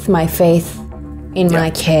my faith in my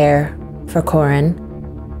care for Corin,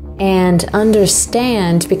 and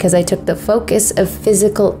understand, because I took the focus of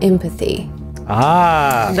physical empathy.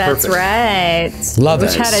 That's right. Love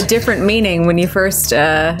Which it. had a different meaning when you first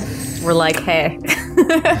were like, "Hey."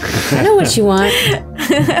 I know what you want.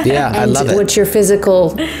 Yeah, I love it. What your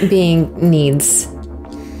physical being needs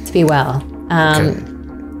to be well.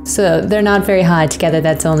 So they're not very high together.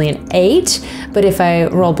 That's only an 8. But if I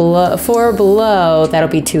roll 4 or below, that'll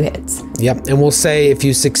be 2 hits. Yep, and we'll say if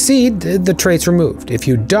you succeed, the trait's removed. If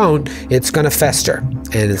you don't, it's going to fester,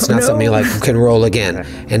 and it's not something like you can roll again.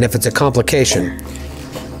 And if it's a complication,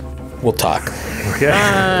 we'll talk. Okay.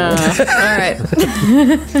 All right.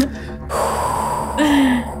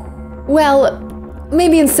 Well,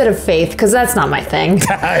 maybe instead of faith, because that's not my thing.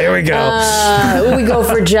 Here we go. We go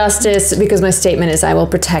for justice, because my statement is I will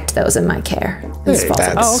protect those in my care. This falls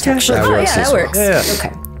under protection. That works. That works. Yeah.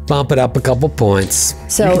 Okay. Bump it up a couple points.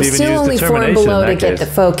 So You can even still use only 4 and determination below in to that get case.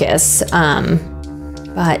 the focus.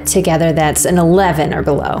 But together that's an 11 or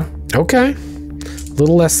below. Okay. A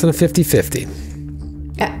little less than a 50-50.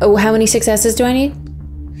 How many successes do I need?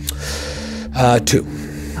 2.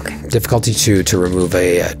 Okay. Difficulty 2 to remove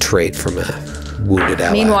a trait from a wounded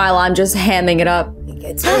ally. Meanwhile, I'm just hamming it up.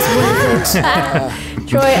 It's just worth it.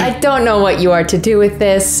 Troy, I don't know what you are to do with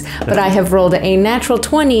this, but I have rolled a natural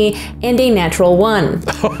 20 and a natural 1.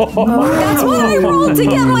 That's what I rolled to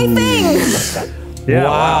get my thing. Yeah.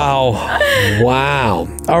 Wow.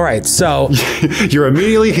 All right, so You're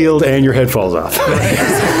immediately healed and your head falls off.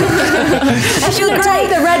 I should have tied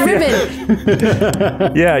the red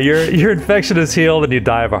ribbon. Yeah, your infection is healed and you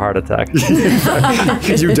die of a heart attack.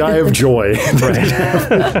 You die of joy.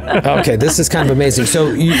 okay, this is kind of amazing.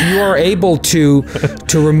 So you are able to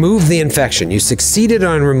remove the infection. You succeeded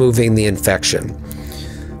on removing the infection.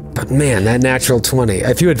 But man, that natural 20.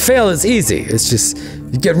 If you had failed, it's easy. It's just,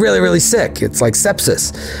 you get really, really sick. It's like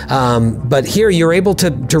sepsis. But here you're able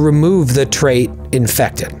to remove the trait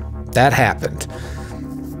infected. That happened.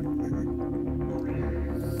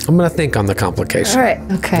 I'm gonna think on the complication. All right.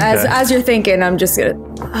 Okay. As you're thinking, I'm just gonna.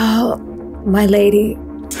 Oh, my lady,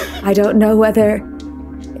 I don't know whether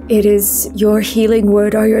it is your healing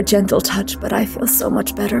word or your gentle touch, but I feel so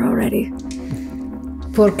much better already.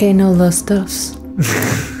 ¿Por qué no los dos?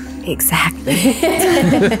 Exactly.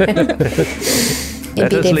 It'd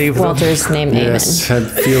be Dave Walter's name, Yes, I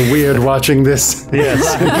feel weird watching this.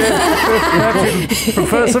 Yes.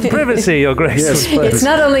 Prefer some privacy, Your Grace. Yes, It's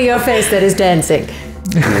not only your face that is dancing.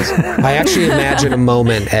 I actually imagine a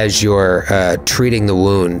moment as you're treating the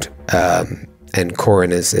wound, and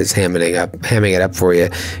Corin is hamming it up for you.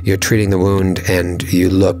 You're treating the wound, and you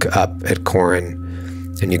look up at Corin,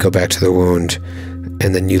 and you go back to the wound,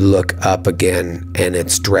 and then you look up again, and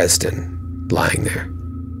it's Dresden lying there.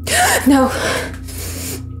 No.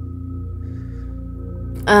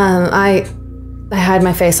 I hide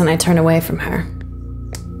my face and I turn away from her.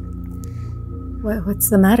 What's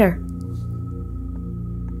the matter?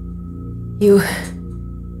 You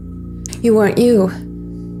weren't you.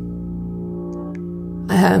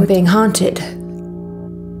 I am being haunted.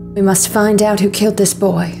 We must find out who killed this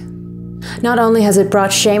boy. Not only has it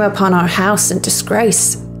brought shame upon our house and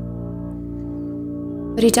disgrace,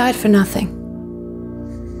 but he died for nothing.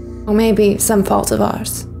 Or maybe some fault of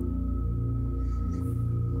ours.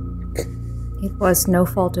 It was no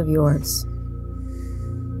fault of yours.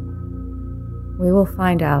 We will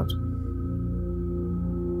find out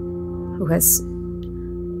who has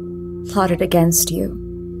plotted against you.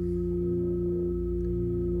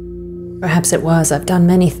 Perhaps it was. I've done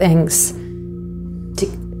many things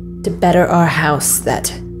to better our house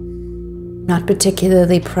that I'm not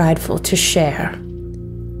particularly prideful to share.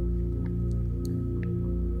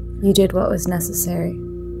 You did what was necessary.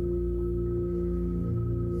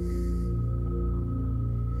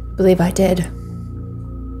 I believe I did.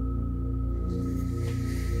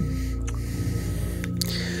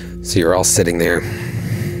 So you're all sitting there.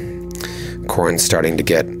 Corin's starting to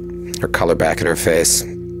get her color back in her face.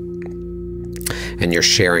 And you're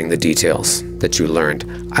sharing the details that you learned.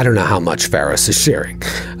 I don't know how much Pharos is sharing.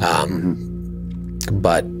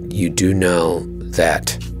 But you do know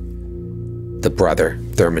that the brother,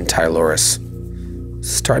 Thurman Tyloris,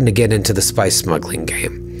 starting to get into the spice smuggling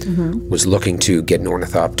game. Was looking to get an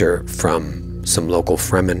ornithopter from some local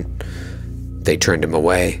Fremen. They turned him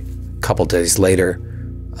away. A couple days later,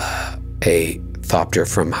 a thopter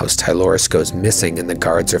from House Tyloris goes missing, and the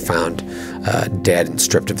guards are found dead and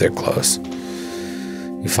stripped of their clothes.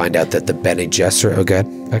 You find out that the Bene Gesserit... Oh, good,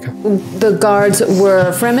 Becca? The guards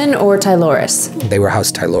were Fremen or Tyloris? They were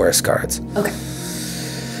House Tyloris guards. Okay.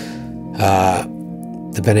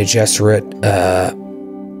 The Bene Gesserit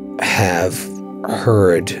have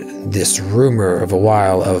heard this rumor of a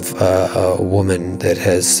while of a woman that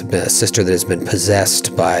has been a sister that has been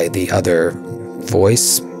possessed by the other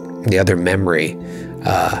voice, the other memory,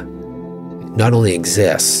 not only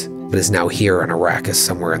exists, but is now here on Arrakis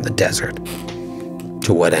somewhere in the desert.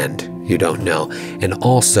 To what end? You don't know. And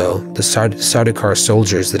also, the Sardaukar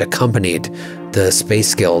soldiers that accompanied the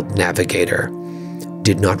Space Guild navigator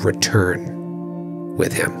did not return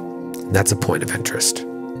with him. And that's a point of interest.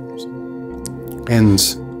 And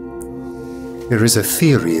there is a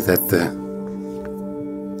theory that the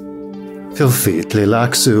filthy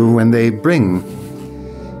Tleilaxu, when they bring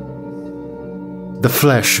the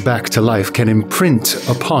flesh back to life, can imprint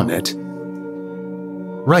upon it,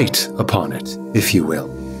 write upon it, if you will,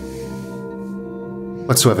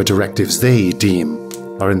 whatsoever directives they deem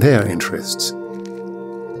are in their interests.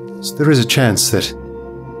 So there is a chance that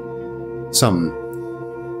some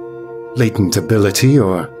latent ability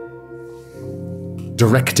or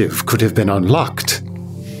directive could have been unlocked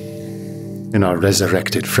in our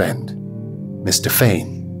resurrected friend, Mr.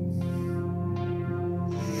 Fane.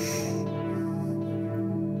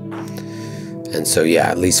 And so, yeah,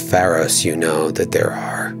 at least Pharos, you know that there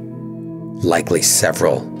are likely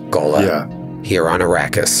several Gola here on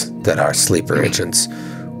Arrakis that are sleeper agents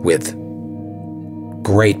with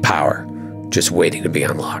great power just waiting to be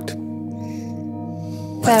unlocked.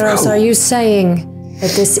 Pharos, are you saying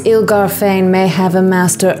that this Ilgar Fane may have a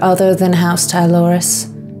master other than House Tyloris?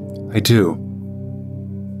 I do.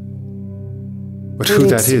 But who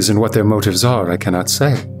that is and what their motives are, I cannot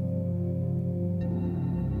say.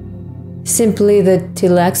 Simply the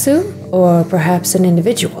Tilexu, or perhaps an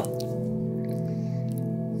individual?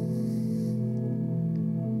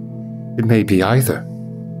 It may be either.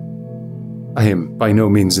 I am by no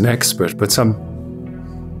means an expert, but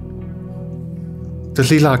the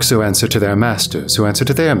Lilaxu answer to their masters, who answer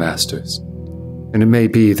to their masters. And it may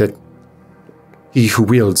be that he who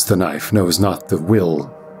wields the knife knows not the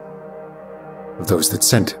will of those that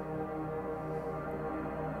sent him.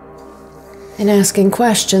 In asking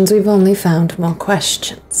questions, we've only found more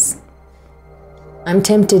questions. I'm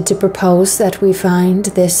tempted to propose that we find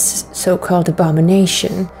this so-called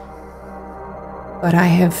abomination, but I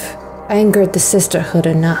have angered the sisterhood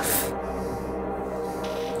enough.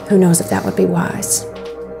 Who knows if that would be wise?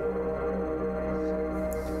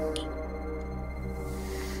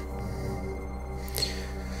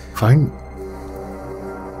 Fine.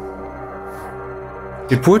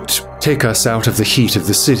 It would take us out of the heat of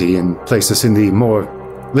the city and place us in the more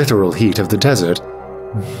literal heat of the desert.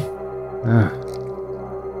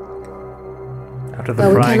 Out of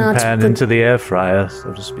the frying pan into the air fryer,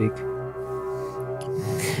 so to speak.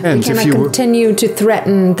 And we cannot continue to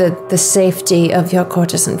threaten the safety of your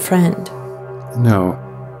courtesan friend. No.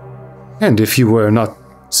 And if you were not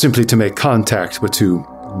simply to make contact, but to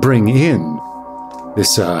bring in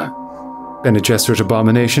this Bene Gesserit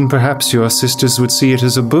abomination, perhaps your sisters would see it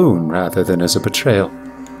as a boon rather than as a betrayal.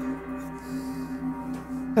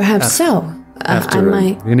 Perhaps so. After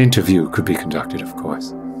an interview could be conducted, of course.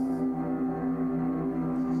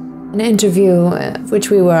 An interview which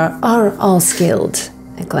we are all skilled.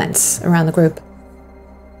 I glance around the group.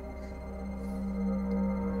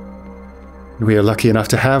 We are lucky enough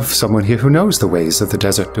to have someone here who knows the ways of the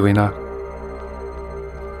desert, do we not?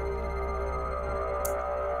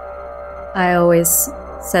 I always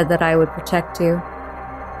said that I would protect you.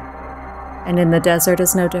 And in the desert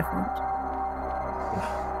is no different.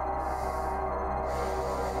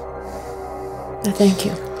 Thank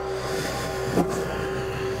you.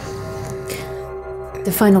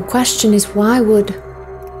 The final question is, why would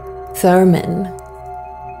Thurman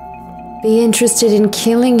be interested in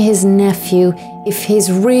killing his nephew if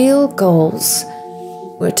his real goals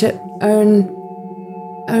were to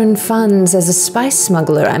earn funds as a spice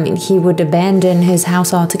smuggler? I mean, he would abandon his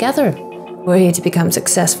house altogether were he to become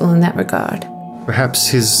successful in that regard. Perhaps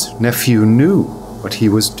his nephew knew what he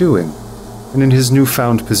was doing, and in his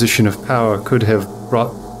newfound position of power could have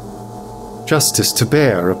brought justice to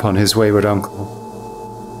bear upon his wayward uncle.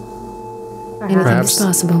 Anything is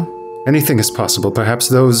possible. Anything is possible. Perhaps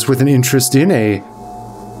those with an interest in a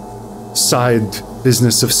side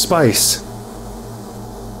business of spice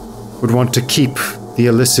would want to keep the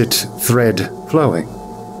illicit thread flowing.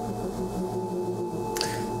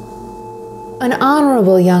 An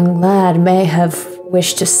honorable young lad may have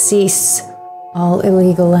wished to cease all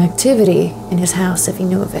illegal activity in his house if he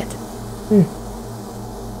knew of it.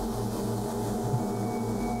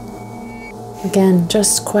 Again,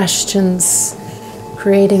 just questions,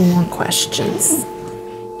 creating more questions.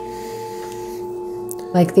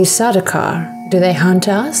 Like the Sardaukar, do they hunt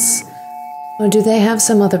us? Or do they have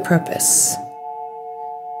some other purpose?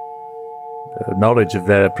 The knowledge of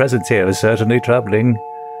their presence here is certainly troubling.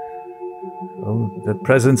 Oh, the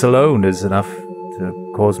presence alone is enough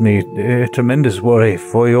to cause me tremendous worry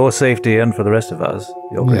for your safety and for the rest of us.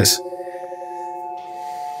 Yes.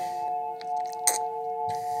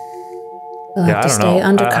 We'll have to stay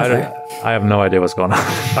undercover. I have no idea what's going on.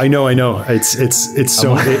 I know. It's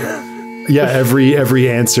so. Every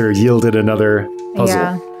answer yielded another puzzle.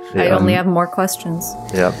 Yeah. I only have more questions.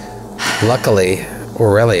 Yeah. Luckily,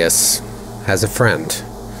 Aurelius has a friend.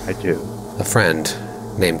 I do. A friend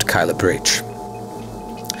named Kyla Breach.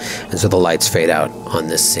 And so the lights fade out on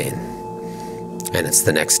this scene. And it's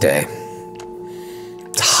the next day.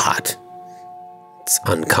 It's hot. It's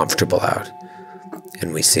uncomfortable out.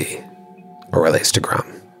 And we see Aurelius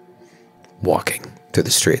deGrom walking through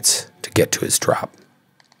the streets to get to his drop.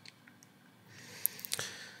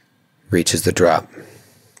 Reaches the drop,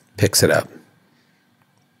 picks it up,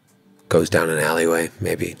 goes down an alleyway,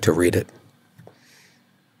 maybe, to read it.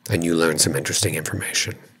 And you learn some interesting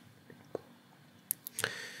information.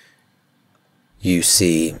 You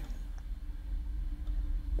see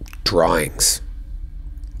drawings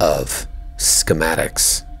of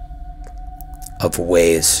schematics of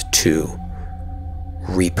ways to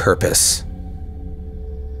repurpose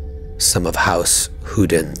some of House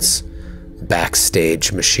Houdin's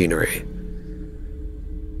backstage machinery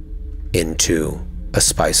into a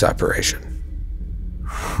spice operation.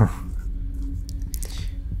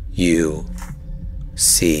 You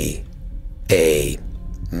see a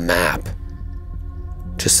map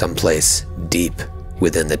to someplace deep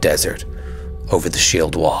within the desert over the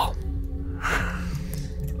shield wall.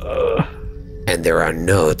 And there are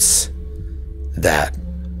notes that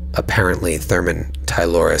apparently Thurman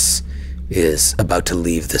Tyloris is about to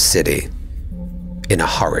leave the city in a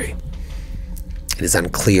hurry. It is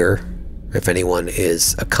unclear if anyone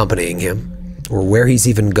is accompanying him or where he's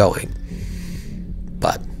even going.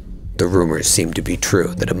 But the rumors seem to be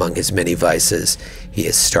true that among his many vices, he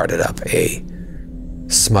has started up a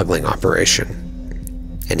smuggling operation,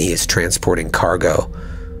 and he is transporting cargo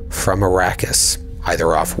from Arrakis,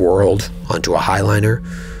 either off-world onto a highliner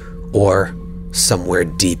or somewhere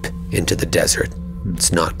deep into the desert.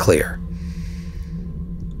 It's not clear.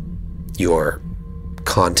 Your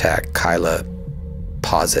contact, Kyla,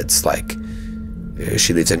 posits, like,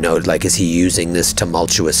 she leaves a note, like, is he using this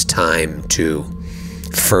tumultuous time to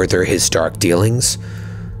further his dark dealings?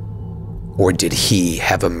 Or did he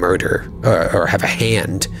have a murder, or have a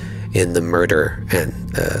hand in the murder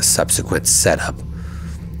and subsequent setup?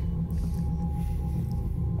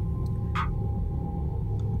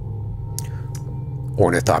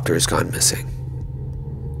 Ornithopter has gone missing.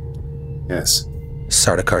 Yes.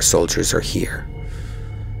 Sardaukar soldiers are here.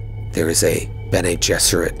 There is a Bene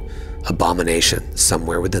Gesserit abomination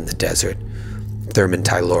somewhere within the desert. Thurman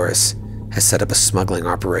Tyloris has set up a smuggling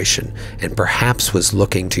operation and perhaps was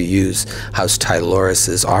looking to use House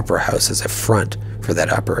Tyloris's opera house as a front for that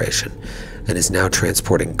operation, and is now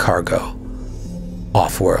transporting cargo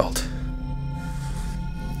off-world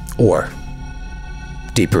or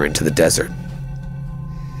deeper into the desert.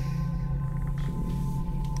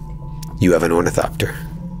 You have an ornithopter.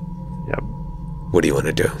 Yep. What do you want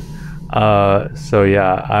to do? So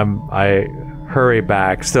yeah, I hurry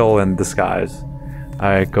back, still in disguise.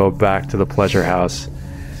 I go back to the pleasure house,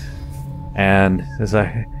 and as it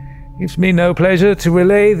gives me no pleasure to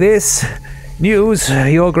relay this news,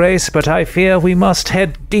 Your Grace, but I fear we must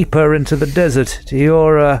head deeper into the desert to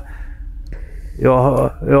your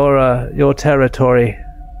territory.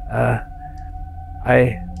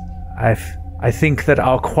 I think that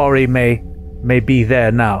our quarry may be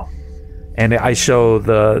there now. And I show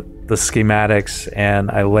the schematics, and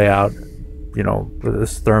I lay out, you know,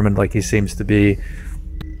 this Thurman, like he seems to be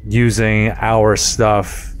using our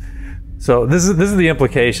stuff. So this is the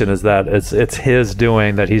implication, is that it's his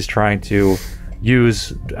doing, that he's trying to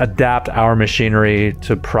adapt our machinery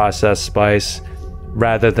to process spice,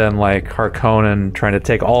 rather than like Harkonnen trying to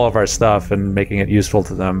take all of our stuff and making it useful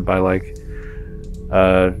to them by like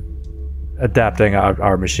adapting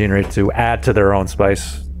our machinery to add to their own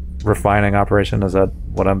spice refining operation. Is that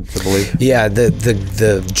what I'm to believe? Yeah,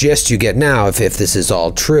 the gist you get now, if this is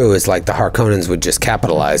all true, is like the Harkonnens would just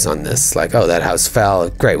capitalize on this. Like, oh, that house fell.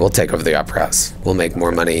 Great, we'll take over the opera house. We'll make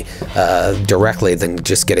more money directly than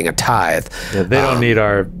just getting a tithe. Yeah, they don't need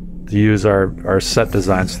to use our set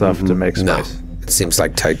design stuff to make spice. No, it seems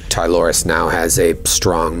like Tyloris now has a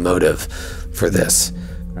strong motive for this.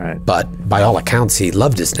 Right. But by all accounts, he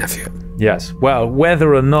loved his nephew. Yes. Well,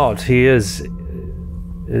 whether or not he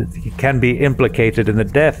can be implicated in the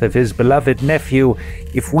death of his beloved nephew,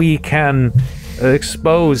 if we can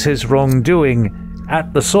expose his wrongdoing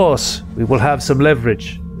at the source, we will have some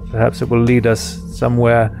leverage. Perhaps it will lead us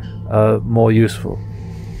somewhere more useful.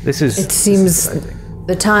 It seems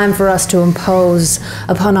the time for us to impose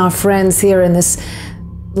upon our friends here in this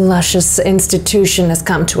luscious institution has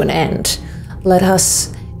come to an end. Let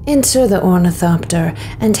us enter the ornithopter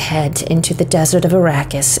and head into the desert of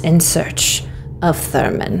Arrakis in search of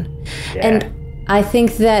Thurman. Yeah. And I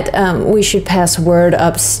think that we should pass word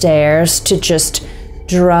upstairs to just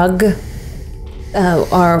drug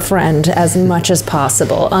our friend as much as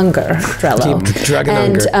possible, Unger, Drello. Keep drugging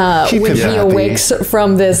and Unger. When he awakes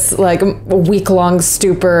from this like week-long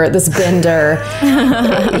stupor, this bender,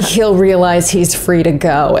 he'll realize he's free to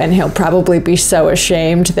go, and he'll probably be so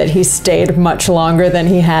ashamed that he stayed much longer than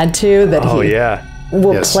he had to that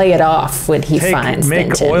will play it off when he finds Make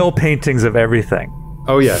Thinton. oil paintings of everything.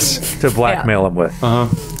 Oh, yes. To blackmail him with.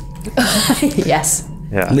 Yes.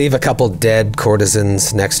 Yeah. Leave a couple dead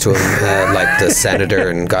courtesans next to him, like the Senator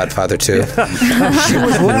and Godfather 2. She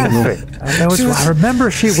was laughing. I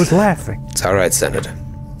remember she was laughing. It's all right, Senator.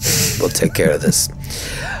 We'll take care of this.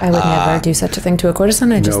 I would never do such a thing to a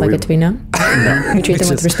courtesan. I just like it to be known. We treat them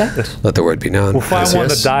with respect. Let the word be known. We'll find one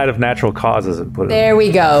that died of natural causes and put it. There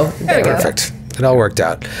we go. Perfect. It all worked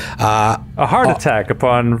out. A heart attack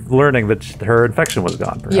upon learning that her infection was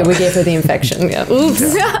gone. Perhaps. Yeah, we gave her the infection. Yeah. Oops.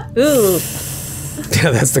 Ooh.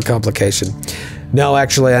 Yeah, that's the complication. No,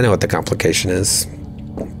 actually, I know what the complication is.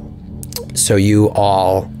 So you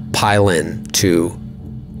all pile in to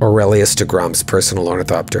Aurelius de Grum's personal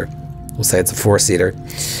ornithopter. We'll say it's a 4-seater.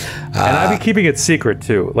 And I've been keeping it secret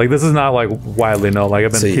too. Like this is not like widely known. Like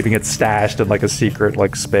I've been keeping it stashed in like a secret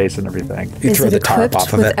like space and everything. You throw the tarp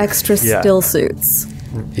off of it. With extra still suits.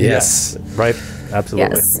 Yes. Right.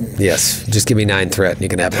 Absolutely. Yes. Just give me 9 threat and you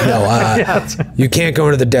can have it. No, you can't go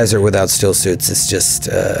into the desert without still suits. It's just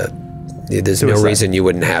there's no reason you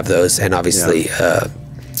wouldn't have those. And obviously,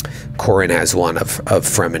 Corin has one of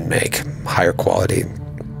Fremen make, higher quality.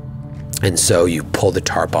 And so you pull the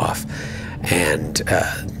tarp off, and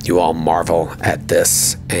you all marvel at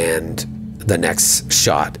this. And the next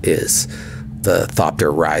shot is the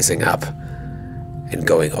Thopter rising up and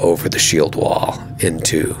going over the shield wall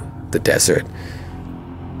into the desert,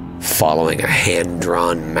 following a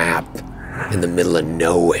hand-drawn map in the middle of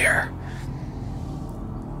nowhere.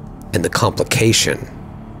 And the complication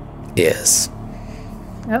is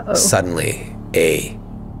suddenly a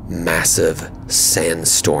massive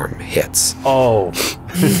sandstorm hits.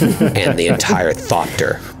 And the entire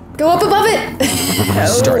Thopter Go up above it.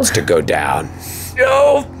 starts to go down.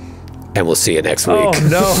 And we'll see you next week. Oh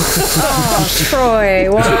no!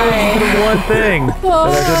 Troy, why? One thing that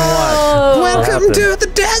I didn't watch. Welcome to the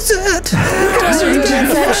desert.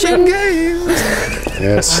 Infection.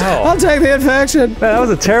 Yes. Wow. I'll take the infection. Man, that was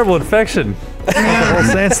a terrible infection. The whole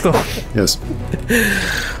sandstorm. Yes.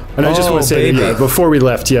 And I just want to say, before we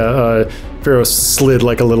left, Pharaoh slid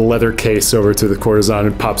like a little leather case over to the courtesan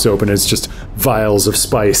and pops open. It's just vials of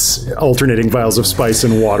spice, alternating vials of spice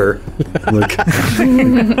and water. Like,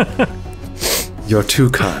 You're too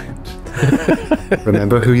kind.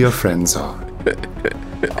 Remember who your friends are.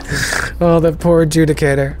 Oh, the poor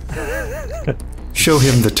adjudicator. Show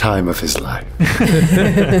him the time of his life.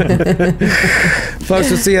 Folks,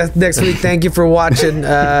 we'll see you next week. Thank you for watching.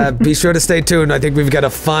 Be sure to stay tuned. I think we've got a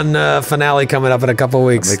fun finale coming up in a couple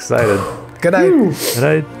weeks. I'm excited. Good night. Good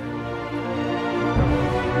night.